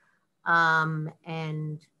everybody.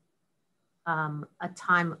 A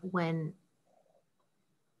time when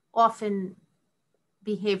often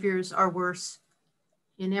behaviors are worse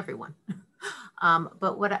in everyone.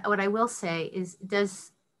 But what I will say is,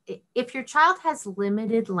 if your child has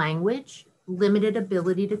limited language, limited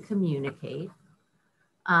ability to communicate,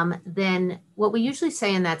 then what we usually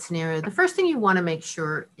say in that scenario, the first thing you want to make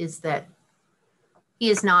sure is that he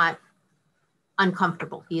is not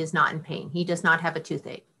uncomfortable. He is not in pain. He does not have a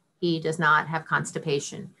toothache. He does not have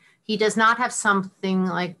constipation. He does not have something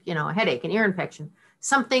like, a headache, an ear infection,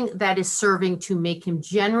 something that is serving to make him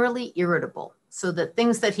generally irritable, so that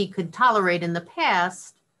things that he could tolerate in the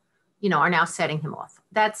past, are now setting him off.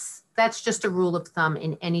 That's just a rule of thumb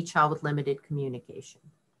in any child with limited communication.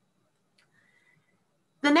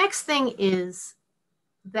 The next thing is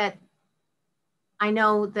that I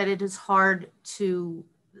know that it is hard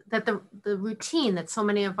that the routine that so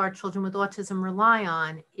many of our children with autism rely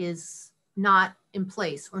on is not in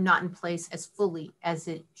place, or not in place as fully as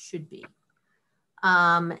it should be.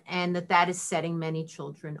 And that is setting many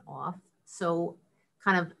children off. So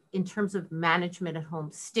kind of in terms of management at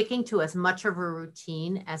home, sticking to as much of a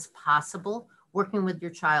routine as possible, working with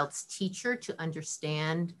your child's teacher to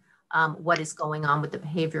understand what is going on with the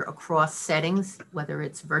behavior across settings, whether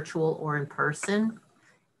it's virtual or in person.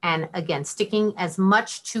 And again, sticking as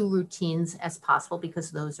much to routines as possible,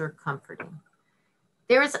 because those are comforting.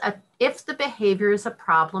 If the behavior is a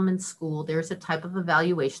problem in school, there's a type of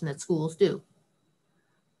evaluation that schools do,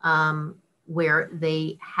 where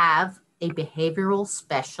they have a behavioral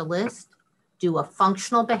specialist do a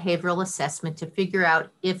functional behavioral assessment to figure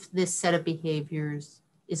out if this set of behaviors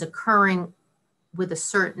is occurring with a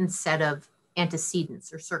certain set of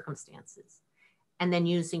antecedents or circumstances, and then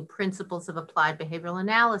using principles of applied behavioral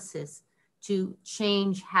analysis to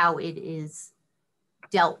change how it is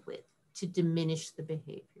dealt with to diminish the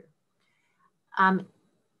behavior.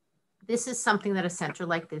 This is something that a center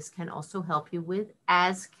like this can also help you with,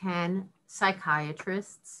 as can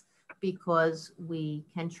psychiatrists, because we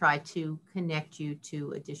can try to connect you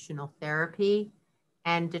to additional therapy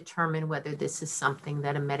and determine whether this is something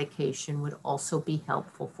that a medication would also be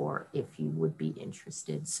helpful for if you would be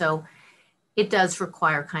interested. So it does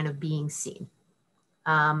require kind of being seen.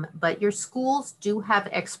 But your schools do have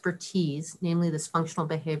expertise, namely this functional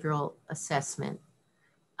behavioral assessment,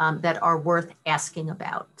 that are worth asking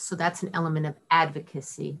about. So that's an element of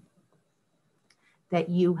advocacy that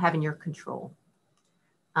you have in your control.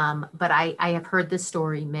 But I have heard this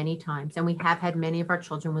story many times, and we have had many of our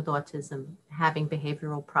children with autism having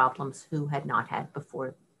behavioral problems who had not had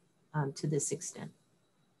before to this extent.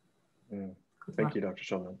 Thank you, Dr.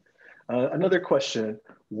 Shulman. Another question: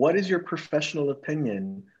 what is your professional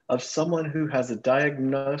opinion of someone who has a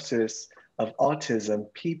diagnosis of autism,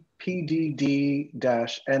 PDD-NOS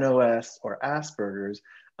or Asperger's,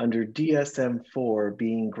 under DSM-4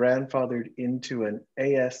 being grandfathered into an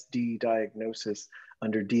ASD diagnosis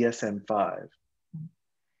under DSM-5?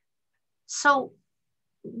 So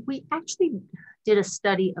we actually did a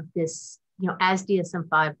study of this, as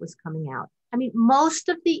DSM-5 was coming out. I mean, most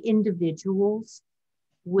of the individuals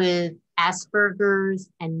with Asperger's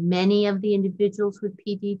and many of the individuals with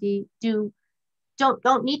PDD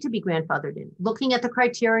don't need to be grandfathered in. Looking at the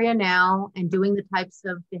criteria now and doing the types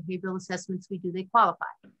of behavioral assessments we do, they qualify.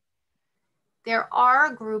 There are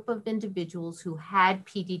a group of individuals who had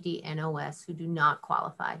PDD-NOS who do not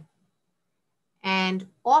qualify. And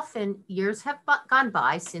often years have gone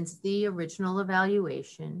by since the original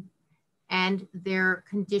evaluation, and their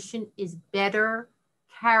condition is better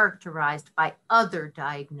characterized by other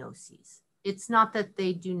diagnoses. It's not that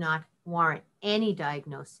they do not warrant any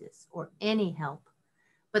diagnosis or any help,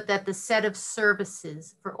 but that the set of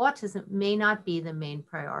services for autism may not be the main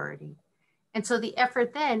priority. And so the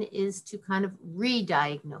effort then is to kind of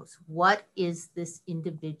re-diagnose. What is this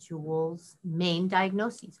individual's main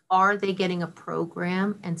diagnoses? Are they getting a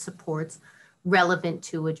program and supports relevant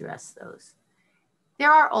to address those?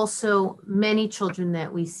 There are also many children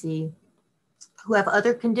that we see who have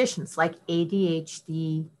other conditions like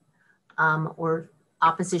ADHD or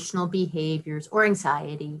oppositional behaviors or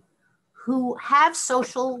anxiety, who have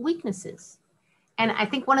social weaknesses. And I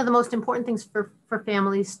think one of the most important things for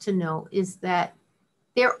families to know is that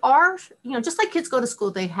there are, just like kids go to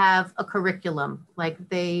school, they have a curriculum, like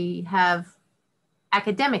they have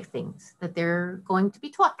academic things that they're going to be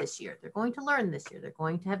taught this year. They're going to learn this year. They're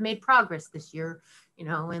going to have made progress this year,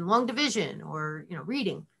 in long division or,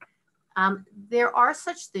 reading. There are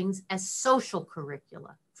such things as social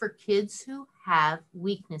curricula for kids who have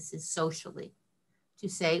weaknesses socially, to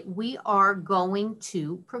say we are going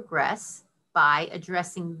to progress by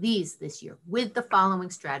addressing these this year with the following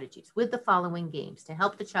strategies, with the following games to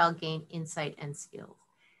help the child gain insight and skills.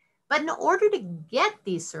 But in order to get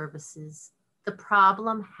these services, the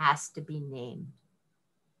problem has to be named.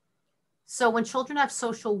 So when children have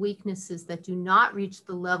social weaknesses that do not reach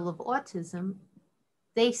the level of autism,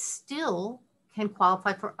 they still can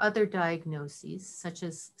qualify for other diagnoses, such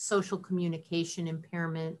as social communication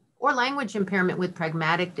impairment or language impairment with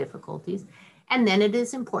pragmatic difficulties. And then it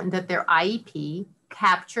is important that their IEP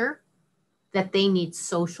capture that they need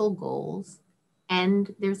social goals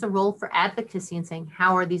And there's a role for advocacy in saying,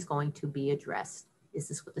 how are these going to be addressed? Is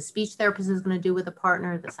this what the speech therapist is going to do with a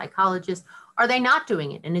partner, the psychologist? Are they not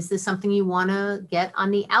doing it? And is this something you want to get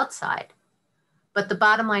on the outside? But the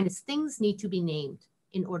bottom line is things need to be named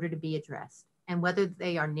in order to be addressed. And whether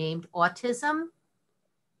they are named autism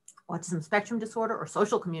spectrum disorder, or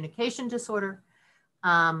social communication disorder,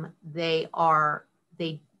 they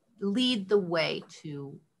lead the way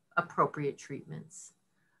to appropriate treatments.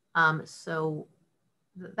 So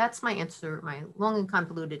that's my answer, my long and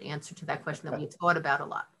convoluted answer to that question that we've thought about a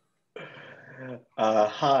lot.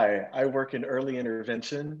 Hi, I work in early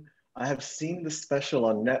intervention. I have seen the special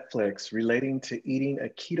on Netflix relating to eating a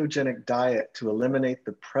ketogenic diet to eliminate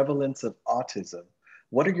the prevalence of autism.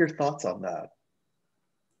 What are your thoughts on that?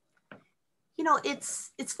 You know,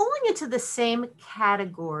 it's falling into the same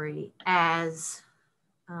category as,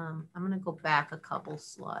 I'm going to go back a couple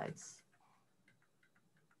slides.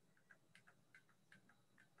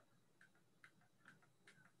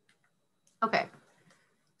 Okay,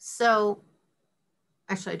 so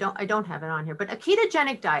actually I don't have it on here, but a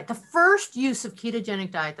ketogenic diet, the first use of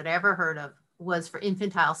ketogenic diet that I ever heard of was for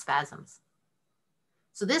infantile spasms.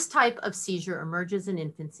 So this type of seizure emerges in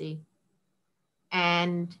infancy,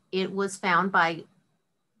 and it was found by,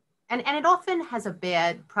 and it often has a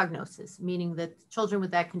bad prognosis, meaning that children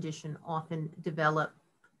with that condition often develop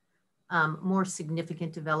more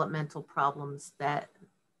significant developmental problems that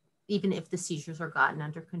even if the seizures are gotten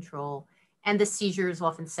under control, and the seizures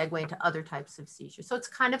often segue into other types of seizures. So it's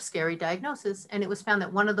kind of scary diagnosis. And it was found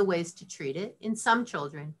that one of the ways to treat it in some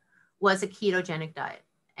children was a ketogenic diet.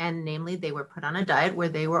 And namely, they were put on a diet where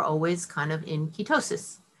they were always kind of in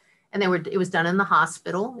ketosis. And it was done in the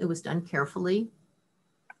hospital. It was done carefully.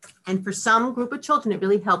 And for some group of children, it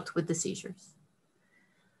really helped with the seizures.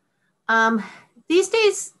 These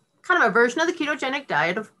days, kind of a version of the ketogenic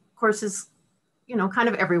diet, of course, is kind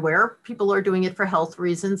of everywhere. People are doing it for health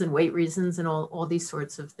reasons and weight reasons and all these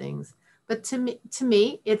sorts of things. But to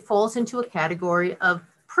me, it falls into a category of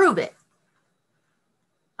prove it.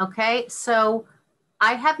 Okay, so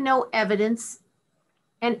I have no evidence,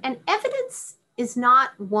 and evidence is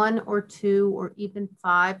not 1 or 2 or even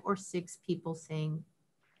 5 or 6 people saying,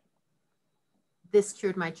 this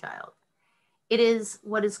cured my child. It is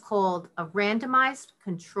what is called a randomized,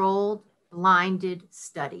 controlled, blinded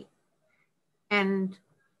study. And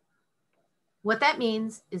what that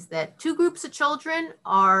means is that 2 groups of children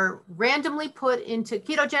are randomly put into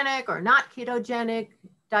ketogenic or not ketogenic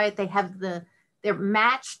diet. They're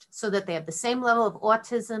matched so that they have the same level of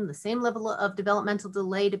autism, the same level of developmental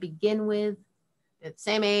delay to begin with, at the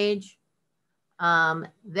same age.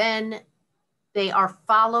 Then they are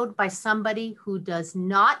followed by somebody who does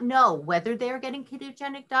not know whether they're getting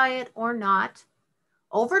ketogenic diet or not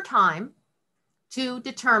over time to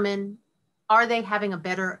determine, are the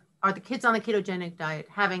kids on the ketogenic diet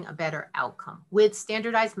having a better outcome with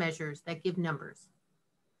standardized measures that give numbers?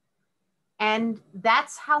 And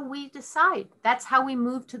that's how we decide. That's how we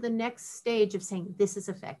move to the next stage of saying this is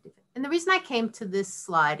effective. And the reason I came to this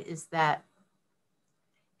slide is that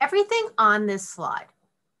everything on this slide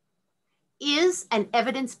is an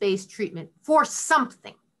evidence-based treatment for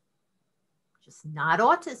something, just not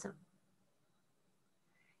autism.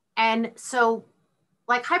 And so,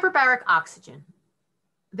 like hyperbaric oxygen,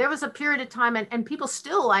 there was a period of time, and people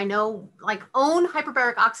still, I know, like own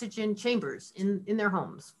hyperbaric oxygen chambers in their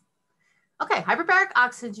homes. Okay, hyperbaric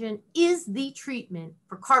oxygen is the treatment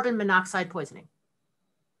for carbon monoxide poisoning.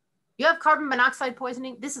 You have carbon monoxide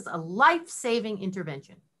poisoning, this is a life-saving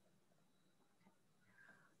intervention.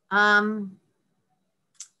 Chelation.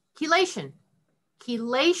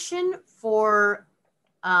 Chelation for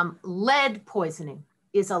lead poisoning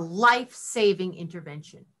is a life-saving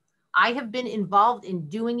intervention. I have been involved in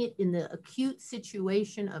doing it in the acute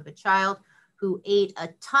situation of a child who ate a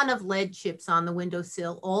ton of lead chips on the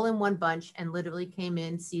windowsill all in one bunch and literally came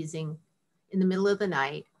in seizing in the middle of the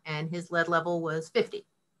night, and his lead level was 50.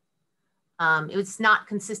 It was not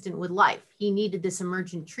consistent with life. He needed this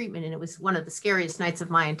emergent treatment, and it was one of the scariest nights of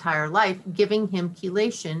my entire life, giving him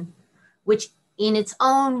chelation, which in its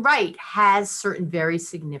own right has certain very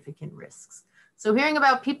significant risks. So hearing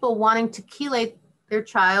about people wanting to chelate their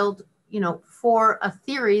child, for a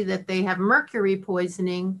theory that they have mercury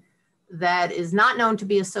poisoning that is not known to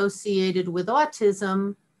be associated with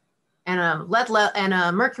autism and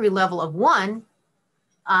a mercury level of 1,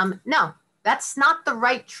 no, that's not the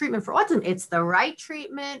right treatment for autism. It's the right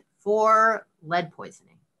treatment for lead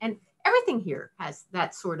poisoning. And everything here has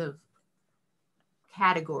that sort of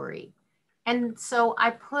category. And so I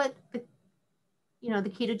put the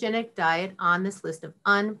ketogenic diet on this list of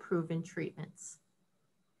unproven treatments.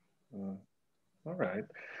 All right.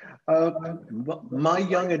 My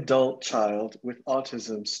young adult child with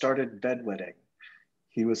autism started bedwetting.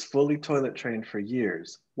 He was fully toilet trained for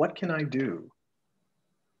years. What can I do?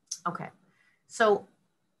 Okay, so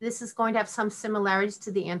this is going to have some similarities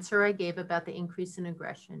to the answer I gave about the increase in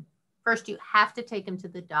aggression. First, you have to take him to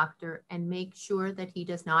the doctor and make sure that he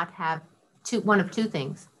does not have one of two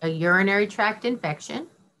things, a urinary tract infection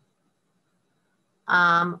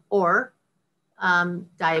or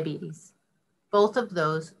diabetes. Both of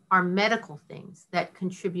those are medical things that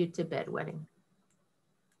contribute to bedwetting.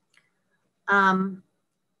 And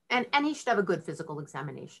he should have a good physical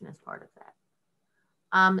examination as part of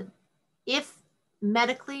that. If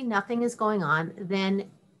medically nothing is going on, then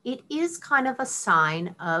it is kind of a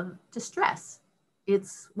sign of distress.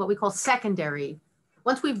 It's what we call secondary.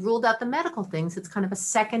 Once we've ruled out the medical things, it's kind of a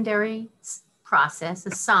secondary process,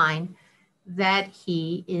 a sign that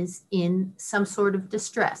he is in some sort of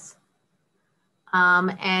distress.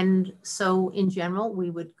 And so in general, we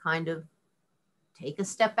would kind of take a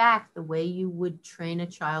step back the way you would train a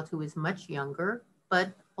child who is much younger,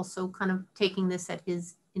 but also kind of taking this at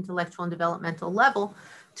his intellectual and developmental level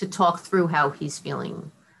to talk through how he's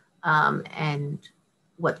feeling and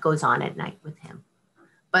what goes on at night with him.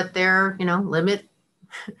 But there, limit,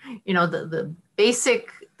 the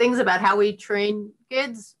basic things about how we train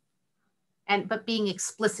kids, but being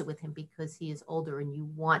explicit with him because he is older and you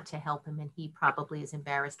want to help him and he probably is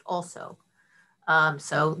embarrassed also.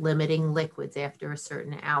 So limiting liquids after a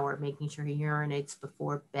certain hour, making sure he urinates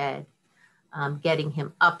before bed, getting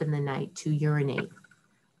him up in the night to urinate.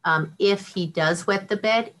 If he does wet the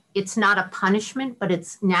bed, it's not a punishment, but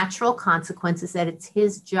it's natural consequences that it's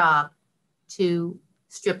his job to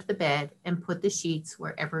strip the bed and put the sheets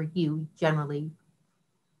wherever you generally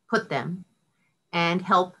put them and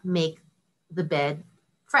help make the bed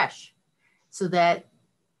fresh, so that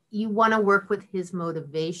you want to work with his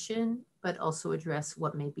motivation, but also address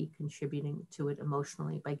what may be contributing to it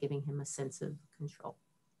emotionally by giving him a sense of control.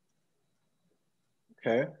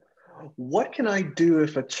 Okay. What can I do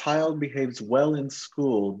if a child behaves well in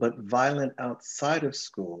school, but violent outside of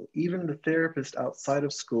school? Even the therapist outside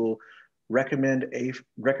of school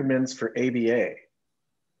recommends for ABA.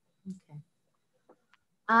 Okay.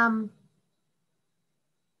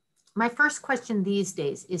 My first question these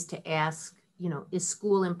days is to ask, is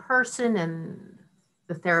school in person and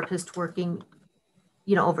the therapist working,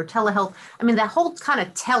 over telehealth? I mean, that whole kind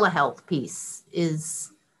of telehealth piece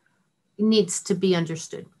needs to be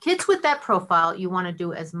understood. Kids with that profile, you want to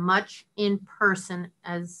do as much in person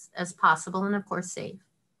as possible, and of course safe.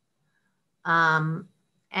 And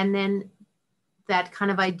then that kind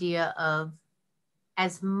of idea of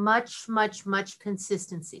as much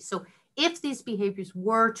consistency. So if these behaviors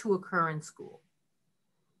were to occur in school,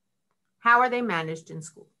 how are they managed in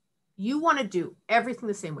school? You want to do everything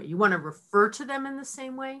the same way. You want to refer to them in the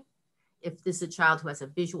same way. If this is a child who has a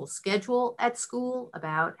visual schedule at school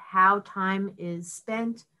about how time is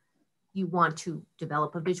spent, you want to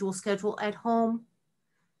develop a visual schedule at home.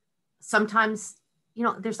 Sometimes,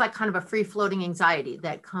 there's like kind of a free-floating anxiety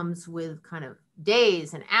that comes with kind of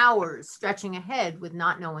days and hours stretching ahead with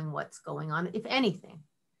not knowing what's going on, if anything.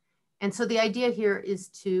 And so the idea here is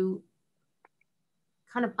to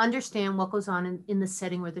kind of understand what goes on in the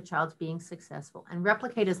setting where the child's being successful and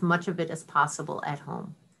replicate as much of it as possible at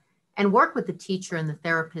home. And work with the teacher and the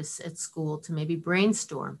therapists at school to maybe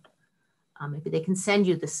brainstorm. Maybe they can send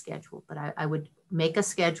you the schedule, but I would make a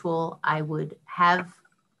schedule. I would have,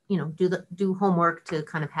 do homework to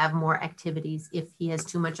kind of have more activities if he has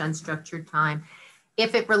too much unstructured time.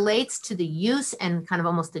 If it relates to the use and kind of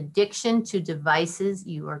almost addiction to devices,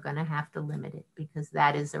 you are going to have to limit it, because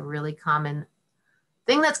that is a really common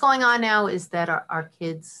thing that's going on now, is that our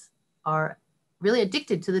kids are really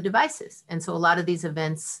addicted to the devices. And so a lot of these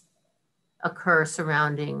events occur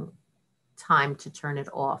surrounding time to turn it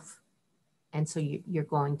off. And so you're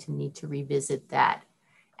going to need to revisit that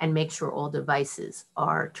and make sure all devices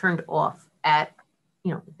are turned off at,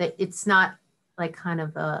 that it's not like kind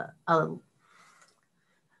of a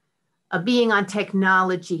being on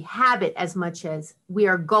technology habit as much as we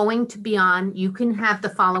are going to be on. You can have the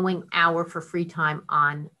following hour for free time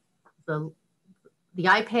on the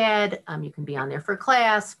iPad. You can be on there for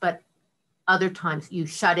class, but other times you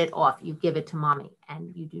shut it off, you give it to mommy,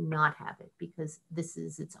 and you do not have it, because this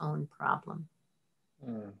is its own problem.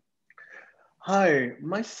 Hi,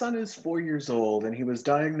 my son is 4 years old and he was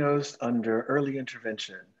diagnosed under early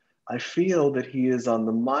intervention. I feel that he is on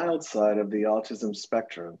the mild side of the autism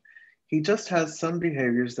spectrum. He just has some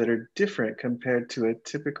behaviors that are different compared to a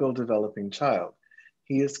typical developing child.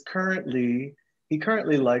 He is currently He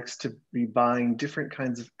currently likes to be buying different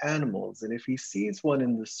kinds of animals, and if he sees one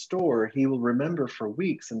in the store, he will remember for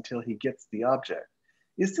weeks until he gets the object.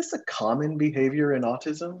 Is this a common behavior in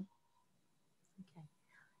autism? Okay.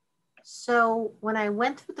 So when I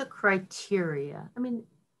went through the criteria, I mean,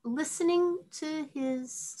 listening to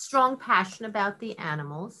his strong passion about the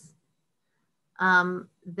animals,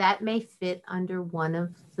 that may fit under one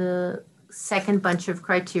of the second bunch of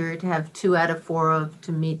criteria to have 2 out of 4 of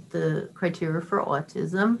to meet the criteria for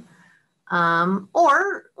autism,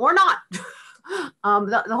 or not.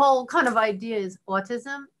 The whole kind of idea is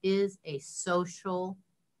autism is a social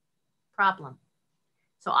problem.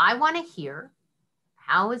 So I want to hear,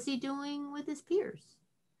 how is he doing with his peers?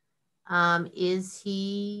 Is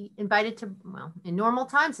he invited to, well, in normal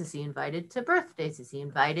times, is he invited to birthdays? Is he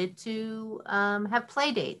invited to have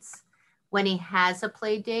play dates? When he has a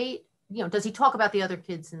play date, you know, does he talk about the other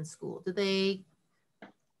kids in school? Do they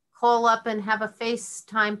call up and have a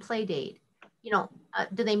FaceTime play date? You know,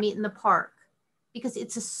 do they meet in the park? Because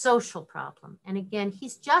it's a social problem. And again,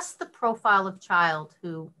 he's just the profile of child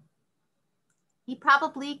who he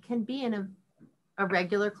probably can be in a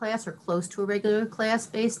regular class or close to a regular class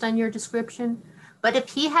based on your description. But if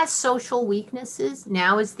he has social weaknesses,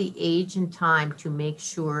 now is the age and time to make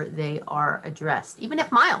sure they are addressed, even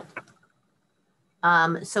if mild.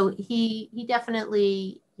 So he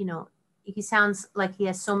definitely, you know, he sounds like he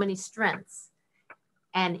has so many strengths,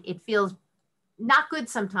 and it feels not good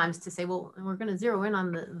sometimes to say, well, we're going to zero in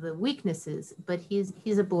on the weaknesses, but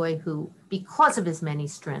he's a boy who, because of his many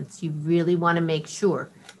strengths, you really want to make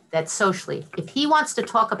sure that socially, if he wants to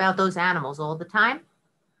talk about those animals all the time,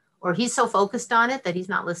 or he's so focused on it that he's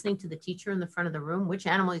not listening to the teacher in the front of the room, which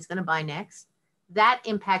animal he's going to buy next, that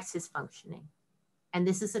impacts his functioning. And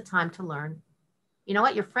this is a time to learn, you know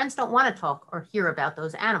what, your friends don't want to talk or hear about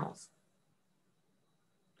those animals.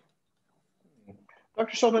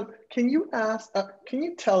 Dr. Schulman, can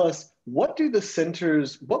you tell us, what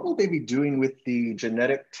will they be doing with the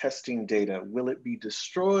genetic testing data? Will it be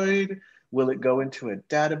destroyed? Will it go into a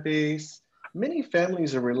database? Many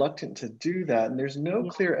families are reluctant to do that, and there's no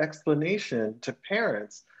clear explanation to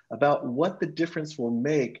parents about what the difference will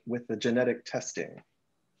make with the genetic testing.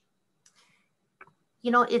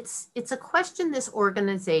 You know, it's a question this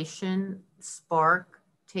organization, Spark,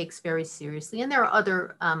 takes very seriously. And there are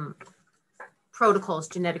other protocols,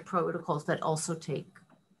 genetic protocols, that also take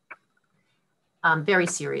very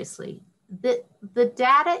seriously. The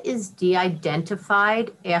data is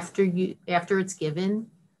de-identified after it's given,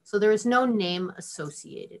 so there is no name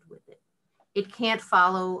associated with it. It can't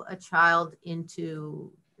follow a child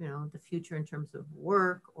into, you know, the future in terms of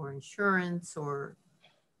work or insurance, or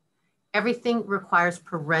everything requires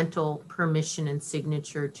parental permission and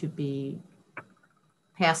signature to be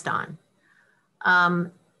passed on.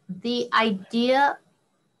 The idea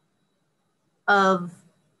of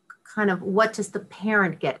kind of what does the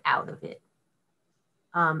parent get out of it?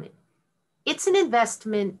 It's an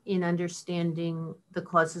investment in understanding the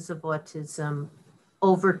causes of autism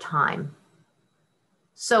over time.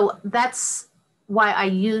 So that's why I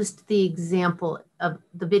used the example of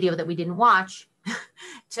the video that we didn't watch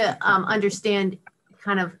to understand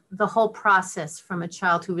kind of the whole process from a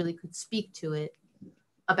child who really could speak to it,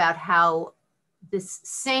 about how this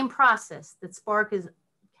same process that Spark is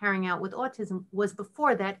carrying out with autism was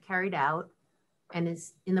before that carried out, and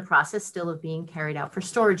is in the process still of being carried out for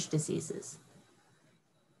storage diseases.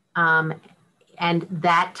 And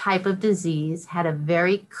that type of disease had a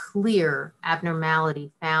very clear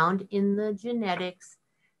abnormality found in the genetics,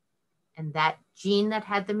 and that gene that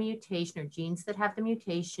had the mutation, or genes that have the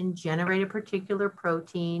mutation, generate a particular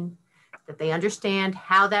protein that they understand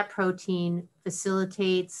how that protein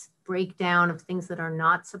facilitates breakdown of things that are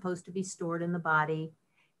not supposed to be stored in the body.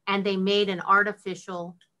 And they made an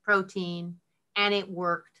artificial protein, and it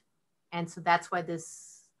worked. And so that's why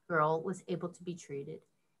this girl was able to be treated.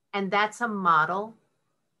 And that's a model.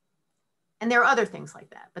 And there are other things like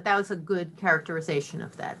that, but that was a good characterization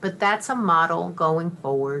of that. But that's a model going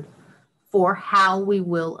forward for how we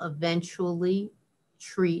will eventually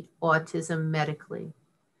treat autism medically.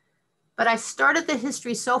 But I started the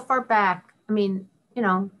history so far back. I mean, you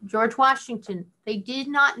know, George Washington, they did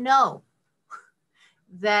not know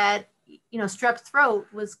that, you know, strep throat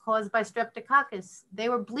was caused by streptococcus. They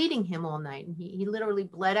were bleeding him all night, and he literally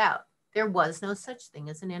bled out. There was no such thing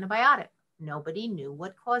as an antibiotic. Nobody knew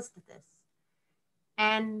what caused this.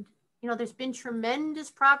 And, you know, there's been tremendous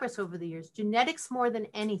progress over the years, genetics more than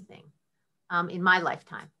anything, in my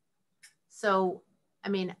lifetime. So, I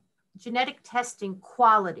mean, genetic testing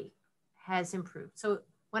quality has improved. So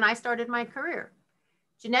when I started my career,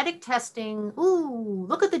 genetic testing, ooh,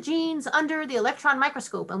 look at the genes under the electron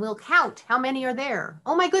microscope and we'll count how many are there.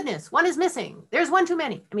 Oh my goodness, one is missing. There's one too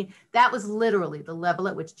many. I mean, that was literally the level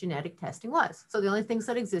at which genetic testing was. So the only things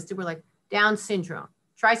that existed were like Down syndrome,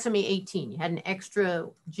 trisomy 18, you had an extra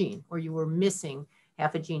gene, or you were missing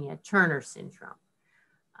half a gene, you had Turner syndrome,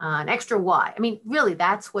 an extra Y. I mean, really,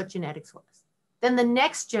 that's what genetics was. Then the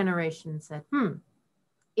next generation said,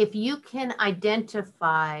 if you can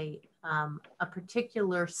identify a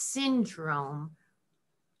particular syndrome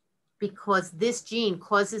because this gene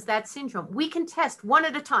causes that syndrome, we can test one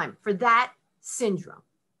at a time for that syndrome.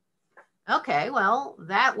 Okay, well,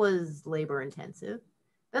 that was labor intensive.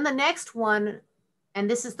 Then the next one, and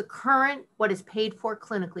this is the current, what is paid for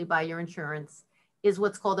clinically by your insurance, is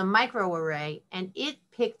what's called a microarray, and it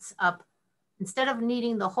picks up, instead of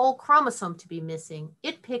needing the whole chromosome to be missing,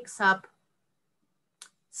 it picks up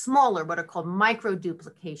smaller, what are called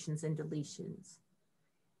microduplications and deletions.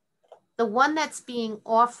 The one that's being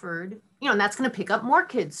offered, and that's going to pick up more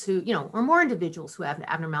kids who, or more individuals who have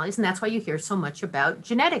abnormalities, and that's why you hear so much about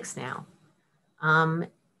genetics now.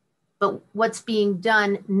 But what's being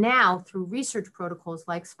done now through research protocols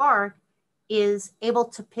like SPARC is able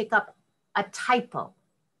to pick up a typo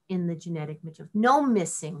in the genetic material, no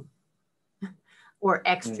missing or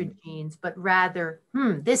extra genes, but rather,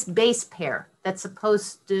 this base pair that's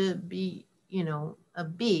supposed to be, a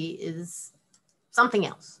B is something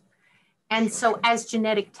else. And so as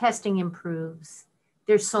genetic testing improves,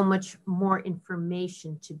 there's so much more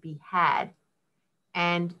information to be had.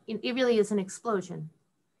 And it really is an explosion.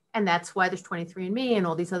 And that's why there's 23andMe and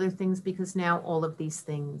all these other things, because now all of these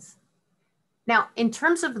things. Now, in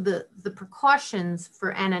terms of the precautions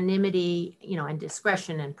for anonymity, and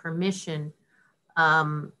discretion and permission,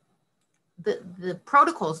 the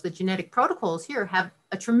protocols, the genetic protocols here have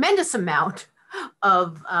a tremendous amount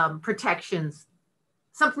of protections,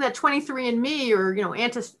 something that 23andMe or,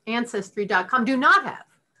 Ancestry.com do not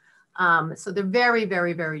have. So they're very,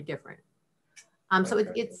 very, very different. So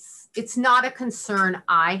it's not a concern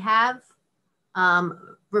I have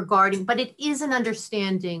regarding, but it is an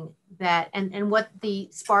understanding that, and what the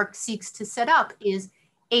SPARC seeks to set up is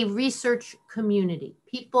a research community,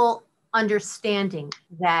 people understanding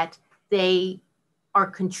that they are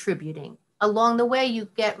contributing. Along the way, you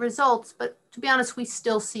get results, but to be honest, we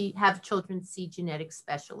still have children see genetic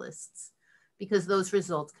specialists because those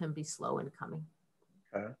results can be slow in coming.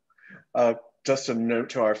 Okay. Just a note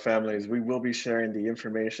to our families, we will be sharing the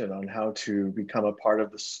information on how to become a part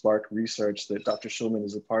of the SPARC research that Dr. Schulman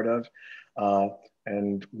is a part of.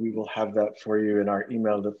 And we will have that for you in our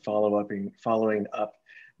email to following up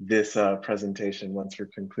this presentation once we're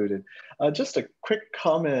concluded. Just a quick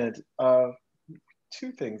comment,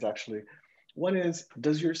 two things actually. One is,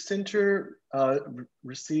 does your center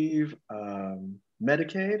receive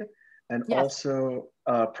Medicaid and also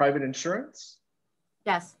private insurance?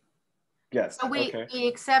 Yes. Yes. So we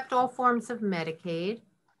accept all forms of Medicaid,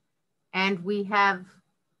 and we have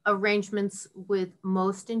arrangements with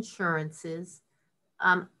most insurances.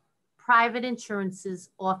 Private insurances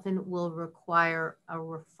often will require a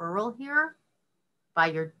referral here by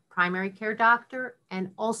your primary care doctor, and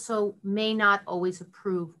also may not always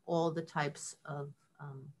approve all the types of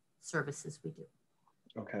services we do.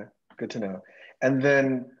 Okay, good to know. And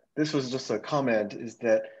then this was just a comment, is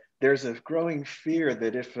that there's a growing fear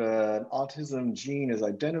that if an autism gene is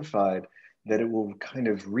identified, that it will kind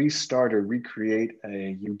of restart or recreate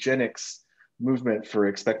a eugenics movement for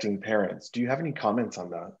expecting parents. Do you have any comments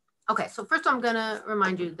on that? Okay, so first I'm gonna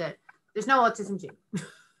remind you that there's no autism gene.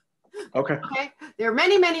 Okay. Okay, there are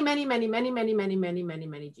many, many, many, many, many, many, many, many, many,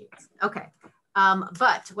 many genes. Okay,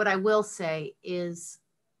 but what I will say is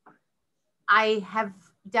I have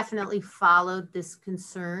definitely followed this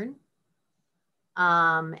concern.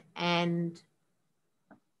 And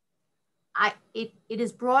it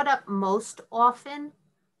is brought up most often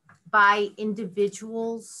by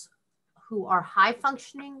individuals who are high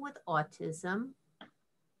functioning with autism,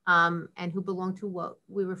 and who belong to what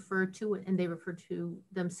we refer to, and they refer to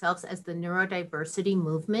themselves as the neurodiversity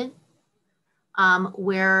movement,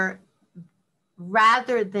 where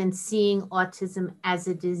rather than seeing autism as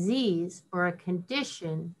a disease or a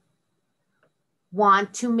condition,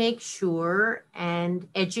 want to make sure and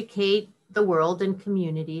educate the world and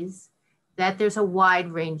communities that there's a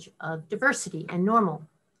wide range of diversity and normal.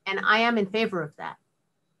 And I am in favor of that.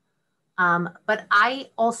 But I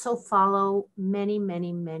also follow many,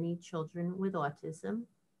 many, many children with autism.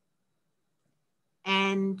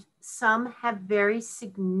 And some have very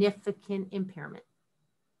significant impairment.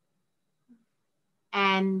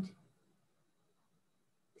 And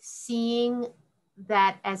seeing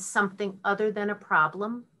that as something other than a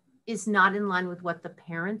problem is not in line with what the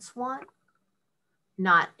parents want,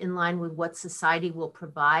 not in line with what society will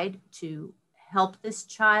provide to help this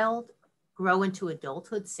child grow into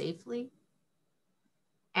adulthood safely.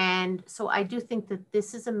 And so I do think that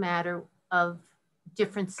this is a matter of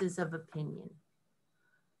differences of opinion.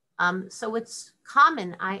 So it's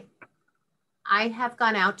common. I have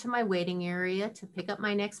gone out to my waiting area to pick up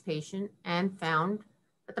my next patient and found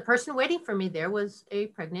that the person waiting for me there was a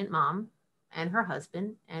pregnant mom and her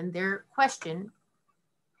husband, and their question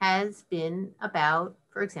has been about,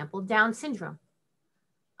 for example, Down syndrome.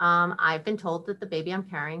 I've been told that the baby I'm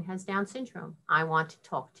carrying has Down syndrome. I want to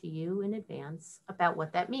talk to you in advance about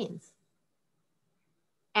what that means.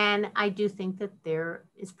 And I do think that there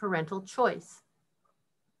is parental choice.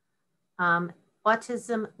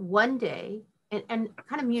 Autism one day, and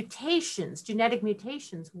kind of mutations, genetic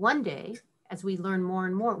mutations, one day, as we learn more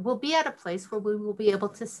and more, we'll be at a place where we will be able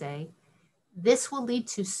to say, this will lead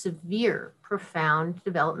to severe, profound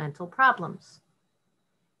developmental problems.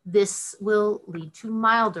 This will lead to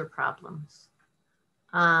milder problems,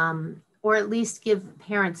 or at least give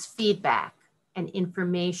parents feedback and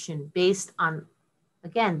information based on,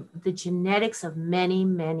 again, the genetics of many,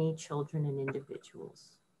 many children and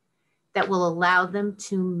individuals that will allow them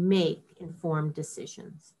to make informed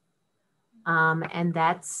decisions. And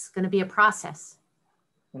that's going to be a process.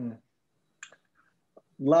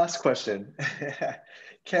 Last question.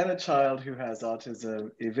 Can a child who has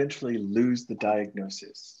autism eventually lose the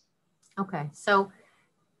diagnosis? Okay, so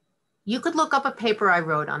you could look up a paper I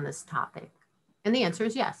wrote on this topic, and the answer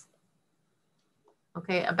is yes.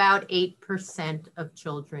 Okay, about 8% of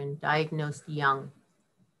children diagnosed young,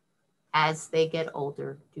 as they get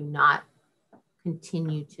older, do not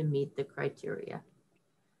continue to meet the criteria.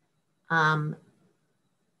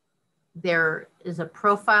 There is a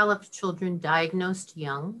profile of children diagnosed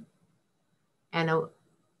young and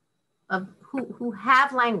who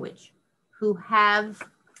have language, who have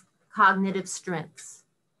cognitive strengths,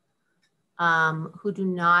 who do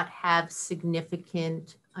not have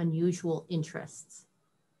significant unusual interests,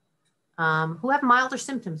 who have milder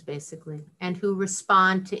symptoms basically, and who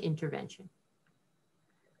respond to intervention.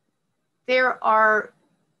 There are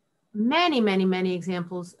many, many, many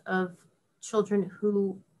examples of children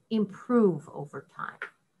who improve over time.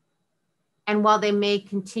 And while they may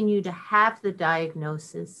continue to have the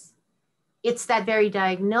diagnosis, it's that very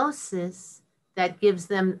diagnosis that gives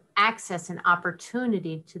them access and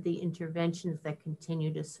opportunity to the interventions that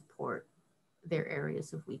continue to support their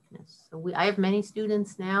areas of weakness. So I have many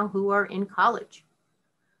students now who are in college,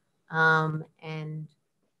 and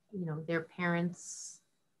their parents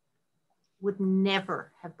would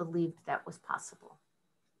never have believed that was possible.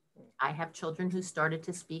 I have children who started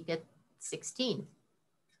to speak at 16,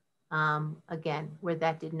 again, where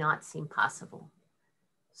that did not seem possible.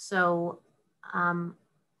 So I'm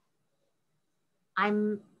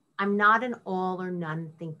not an all or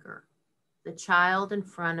none thinker. The child in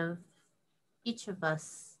front of each of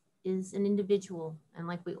us is an individual, and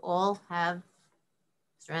like we all have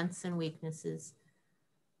strengths and weaknesses,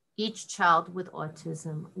 each child with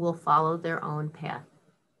autism will follow their own path.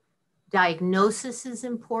 Diagnosis is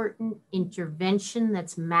important. Intervention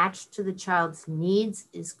that's matched to the child's needs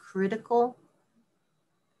is critical.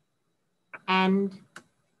 And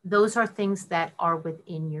those are things that are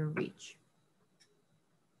within your reach.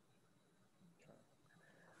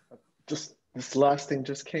 Just this last thing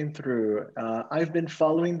just came through. I've been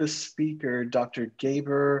following the speaker, Dr.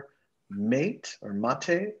 Gaber Mate,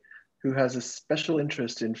 who has a special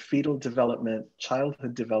interest in fetal development,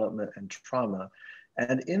 childhood development, and trauma,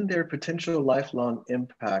 and in their potential lifelong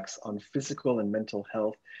impacts on physical and mental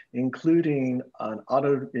health, including on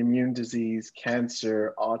autoimmune disease,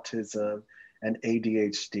 cancer, autism, and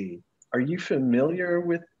ADHD. Are you familiar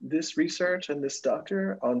with this research and this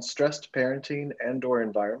doctor on stressed parenting and/or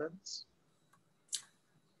environments?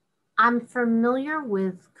 I'm familiar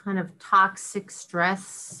with kind of toxic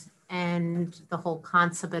stress and the whole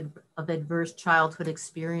concept of adverse childhood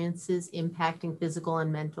experiences impacting physical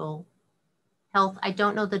and mental health. I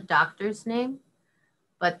don't know the doctor's name,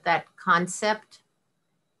 but that concept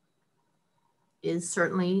is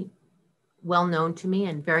certainly well known to me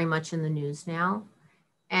and very much in the news now.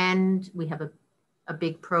 And we have a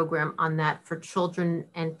big program on that for children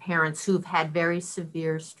and parents who've had very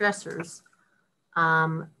severe stressors.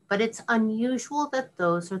 But it's unusual that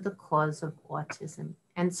those are the cause of autism.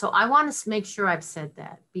 And so I want to make sure I've said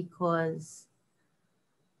that, because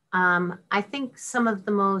I think some of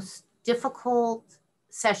the most difficult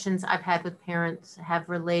sessions I've had with parents have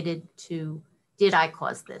related to, did I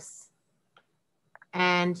cause this?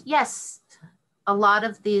 And yes, a lot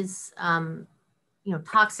of these,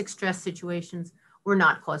 toxic stress situations were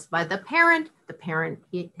not caused by the parent. The parent,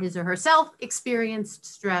 his or herself, experienced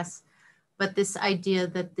stress, but this idea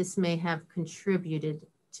that this may have contributed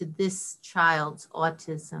to this child's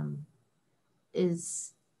autism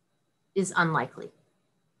is unlikely.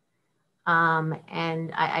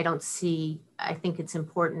 And I don't see, I think it's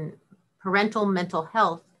important. Parental mental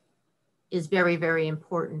health is very, very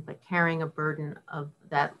important, but carrying a burden of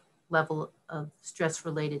that level of stress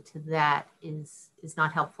related to that is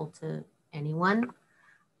not helpful to anyone.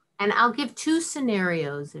 And I'll give two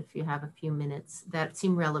scenarios, if you have a few minutes, that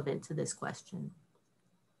seem relevant to this question.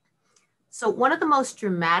 So one of the most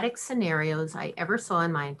dramatic scenarios I ever saw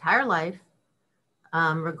in my entire life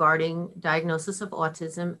regarding diagnosis of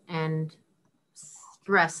autism and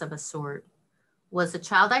stress of a sort was a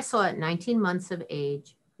child I saw at 19 months of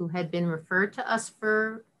age who had been referred to us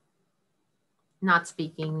for not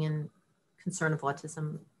speaking and concern of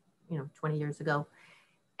autism, 20 years ago.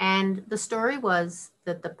 And the story was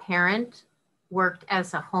that the parent worked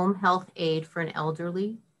as a home health aide for an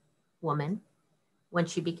elderly woman when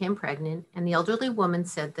she became pregnant. And the elderly woman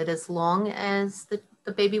said that as long as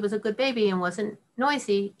the baby was a good baby and wasn't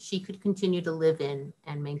noisy, she could continue to live in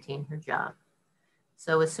and maintain her job.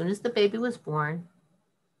 So as soon as the baby was born,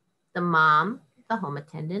 the mom, the home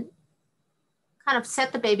attendant, kind of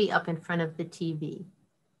set the baby up in front of the TV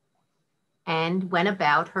and went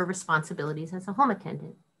about her responsibilities as a home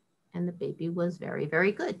attendant. And the baby was very,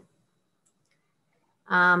 very good.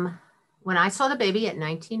 When I saw the baby at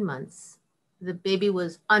 19 months, the baby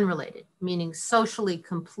was unrelated, meaning socially,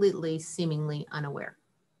 completely, seemingly unaware.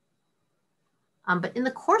 But in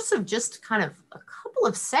the course of just kind of a couple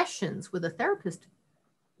of sessions with a therapist,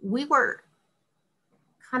 we were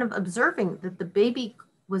kind of observing that the baby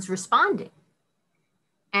was responding.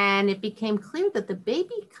 And it became clear that the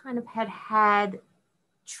baby kind of had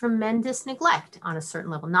tremendous neglect on a certain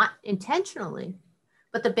level, not intentionally,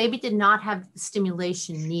 but the baby did not have the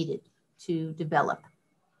stimulation needed to develop.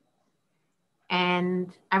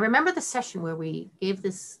 And I remember the session where we gave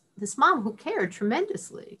this mom who cared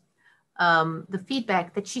tremendously the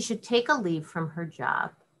feedback that she should take a leave from her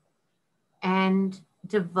job and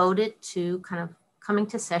devote it to kind of coming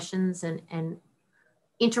to sessions and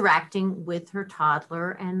interacting with her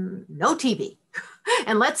toddler and no TV.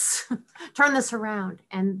 And let's turn this around.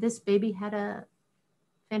 And this baby had a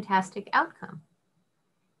fantastic outcome.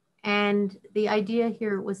 And the idea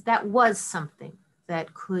here was that was something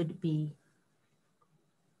that could be,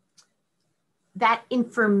 that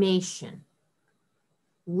information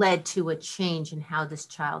led to a change in how this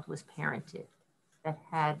child was parented that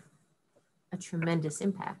had a tremendous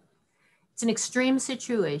impact. It's an extreme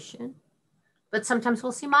situation, but sometimes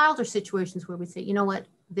we'll see milder situations where we say, you know what,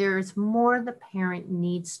 there's more the parent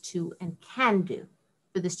needs to and can do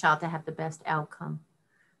for this child to have the best outcome.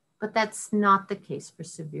 But that's not the case for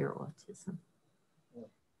severe autism.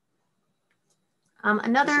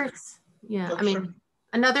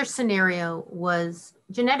 Another scenario was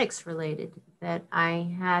genetics related, that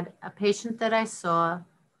I had a patient that I saw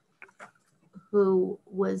who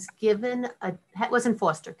was was in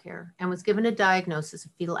foster care and was given a diagnosis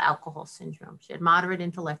of fetal alcohol syndrome. She had moderate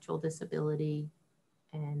intellectual disability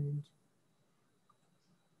and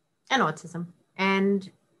autism.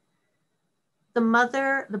 And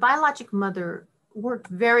the biologic mother worked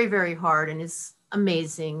very, very hard and is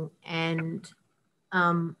amazing and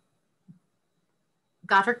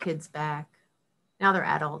got her kids back. Now they're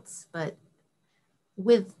adults, but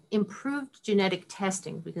with improved genetic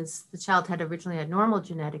testing, because the child had originally had normal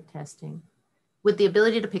genetic testing, with the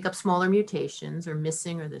ability to pick up smaller mutations or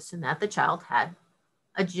missing or this and that, the child had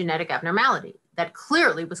a genetic abnormality that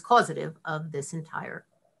clearly was causative of this entire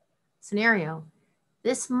scenario.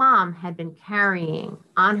 This mom had been carrying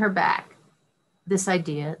on her back this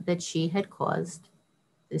idea that she had caused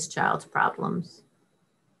this child's problems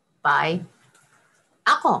by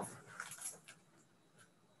alcohol.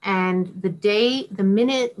 And the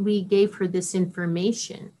minute we gave her this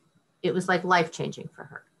information, it was like life-changing for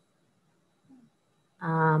her.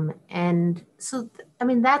 And so,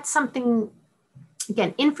 that's something,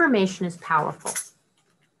 again, information is powerful.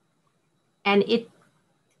 And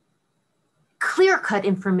clear-cut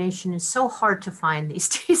information is so hard to find these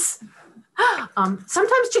days.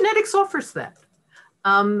 Sometimes genetics offers that.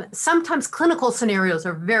 Sometimes clinical scenarios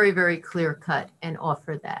are very, very clear-cut and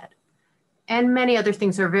offer that. And many other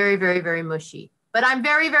things are very, very, very mushy. But I'm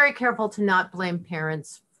very, very careful to not blame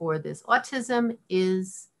parents for this. Autism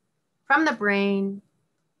is from the brain,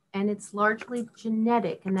 and it's largely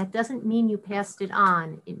genetic. And that doesn't mean you passed it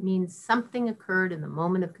on. It means something occurred in the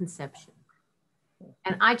moment of conception.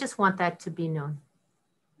 And I just want that to be known.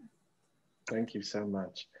 Thank you so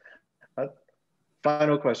much.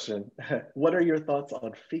 Final question. What are your thoughts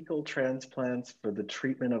on fecal transplants for the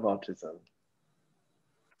treatment of autism?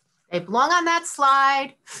 They belong on that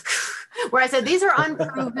slide where I said, these are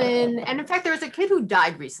unproven. And in fact, there was a kid who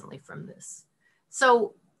died recently from this.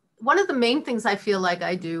 So one of the main things I feel like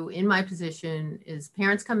I do in my position is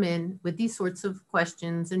parents come in with these sorts of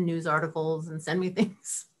questions and news articles and send me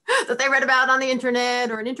things that they read about on the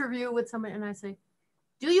internet or an interview with someone. And I say,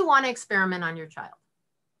 do you want to experiment on your child?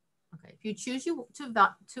 Okay, if you choose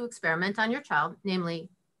to experiment on your child, namely,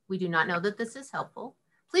 we do not know that this is helpful,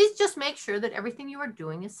 please just make sure that everything you are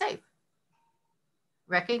doing is safe.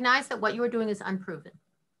 Recognize that what you are doing is unproven.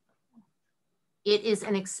 It is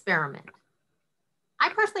an experiment. I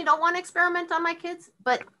personally don't want to experiment on my kids,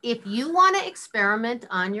 but if you want to experiment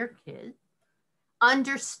on your kid,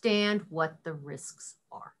 understand what the risks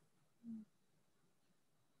are.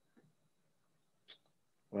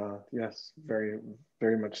 Well, yes, very,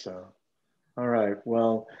 very much so. All right,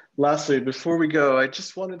 well, lastly, before we go, I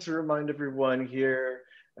just wanted to remind everyone here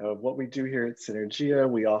of what we do here at Synergia.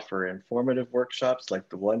 We offer informative workshops like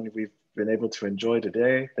the one we've been able to enjoy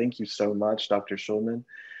today. Thank you so much, Dr. Schulman.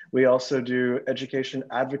 We also do education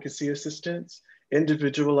advocacy assistance,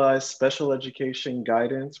 individualized special education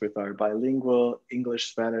guidance with our bilingual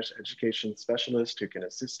English-Spanish education specialist who can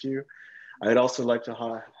assist you. I'd also like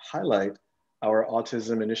to highlight our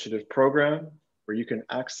Autism Initiative program, where you can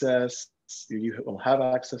access, you will have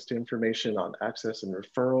access to information on access and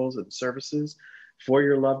referrals and services for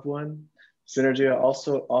your loved one. Synergia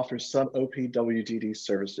also offers some OPWDD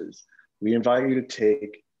services. We invite you to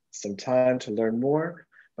take some time to learn more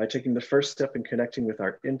by taking the first step in connecting with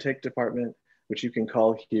our intake department, which you can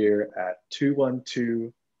call here at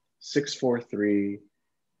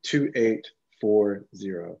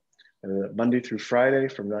 212-643-2840, Monday through Friday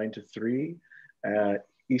from 9 to 3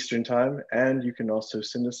 Eastern time. And you can also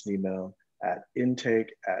send us an email at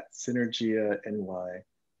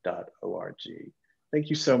intake@synergiany.org. Thank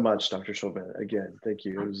you so much, Dr. Schulman. Again, thank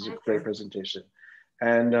you. It was a great presentation.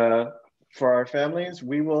 And for our families,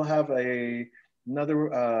 we will have another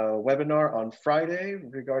webinar on Friday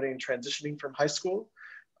regarding transitioning from high school.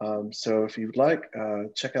 So if you'd like,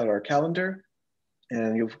 check out our calendar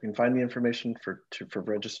and you can find the information for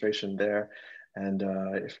registration there. And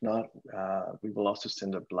if not, we will also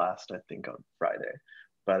send a blast, I think, on Friday.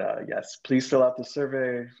 But yes, please fill out the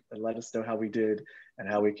survey and let us know how we did and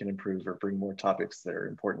how we can improve or bring more topics that are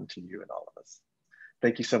important to you and all of us.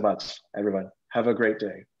 Thank you so much, everyone. Have a great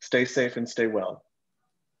day. Stay safe and stay well.